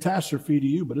like a catastrophe to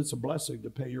you, but it's a blessing to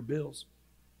pay your bills.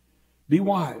 Be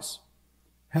wise.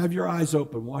 Have your eyes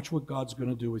open. Watch what God's going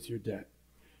to do with your debt.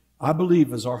 I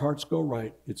believe as our hearts go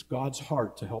right, it's God's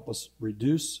heart to help us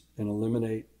reduce and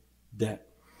eliminate debt.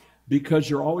 Because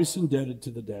you're always indebted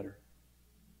to the debtor.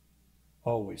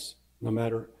 Always. No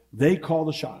matter, they call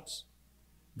the shots.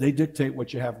 They dictate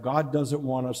what you have. God doesn't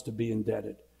want us to be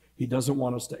indebted. He doesn't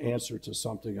want us to answer to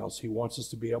something else. He wants us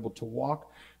to be able to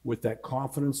walk with that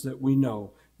confidence that we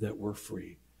know that we're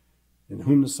free. And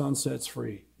whom the Son sets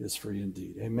free is free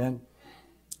indeed. Amen.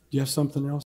 Do you have something else?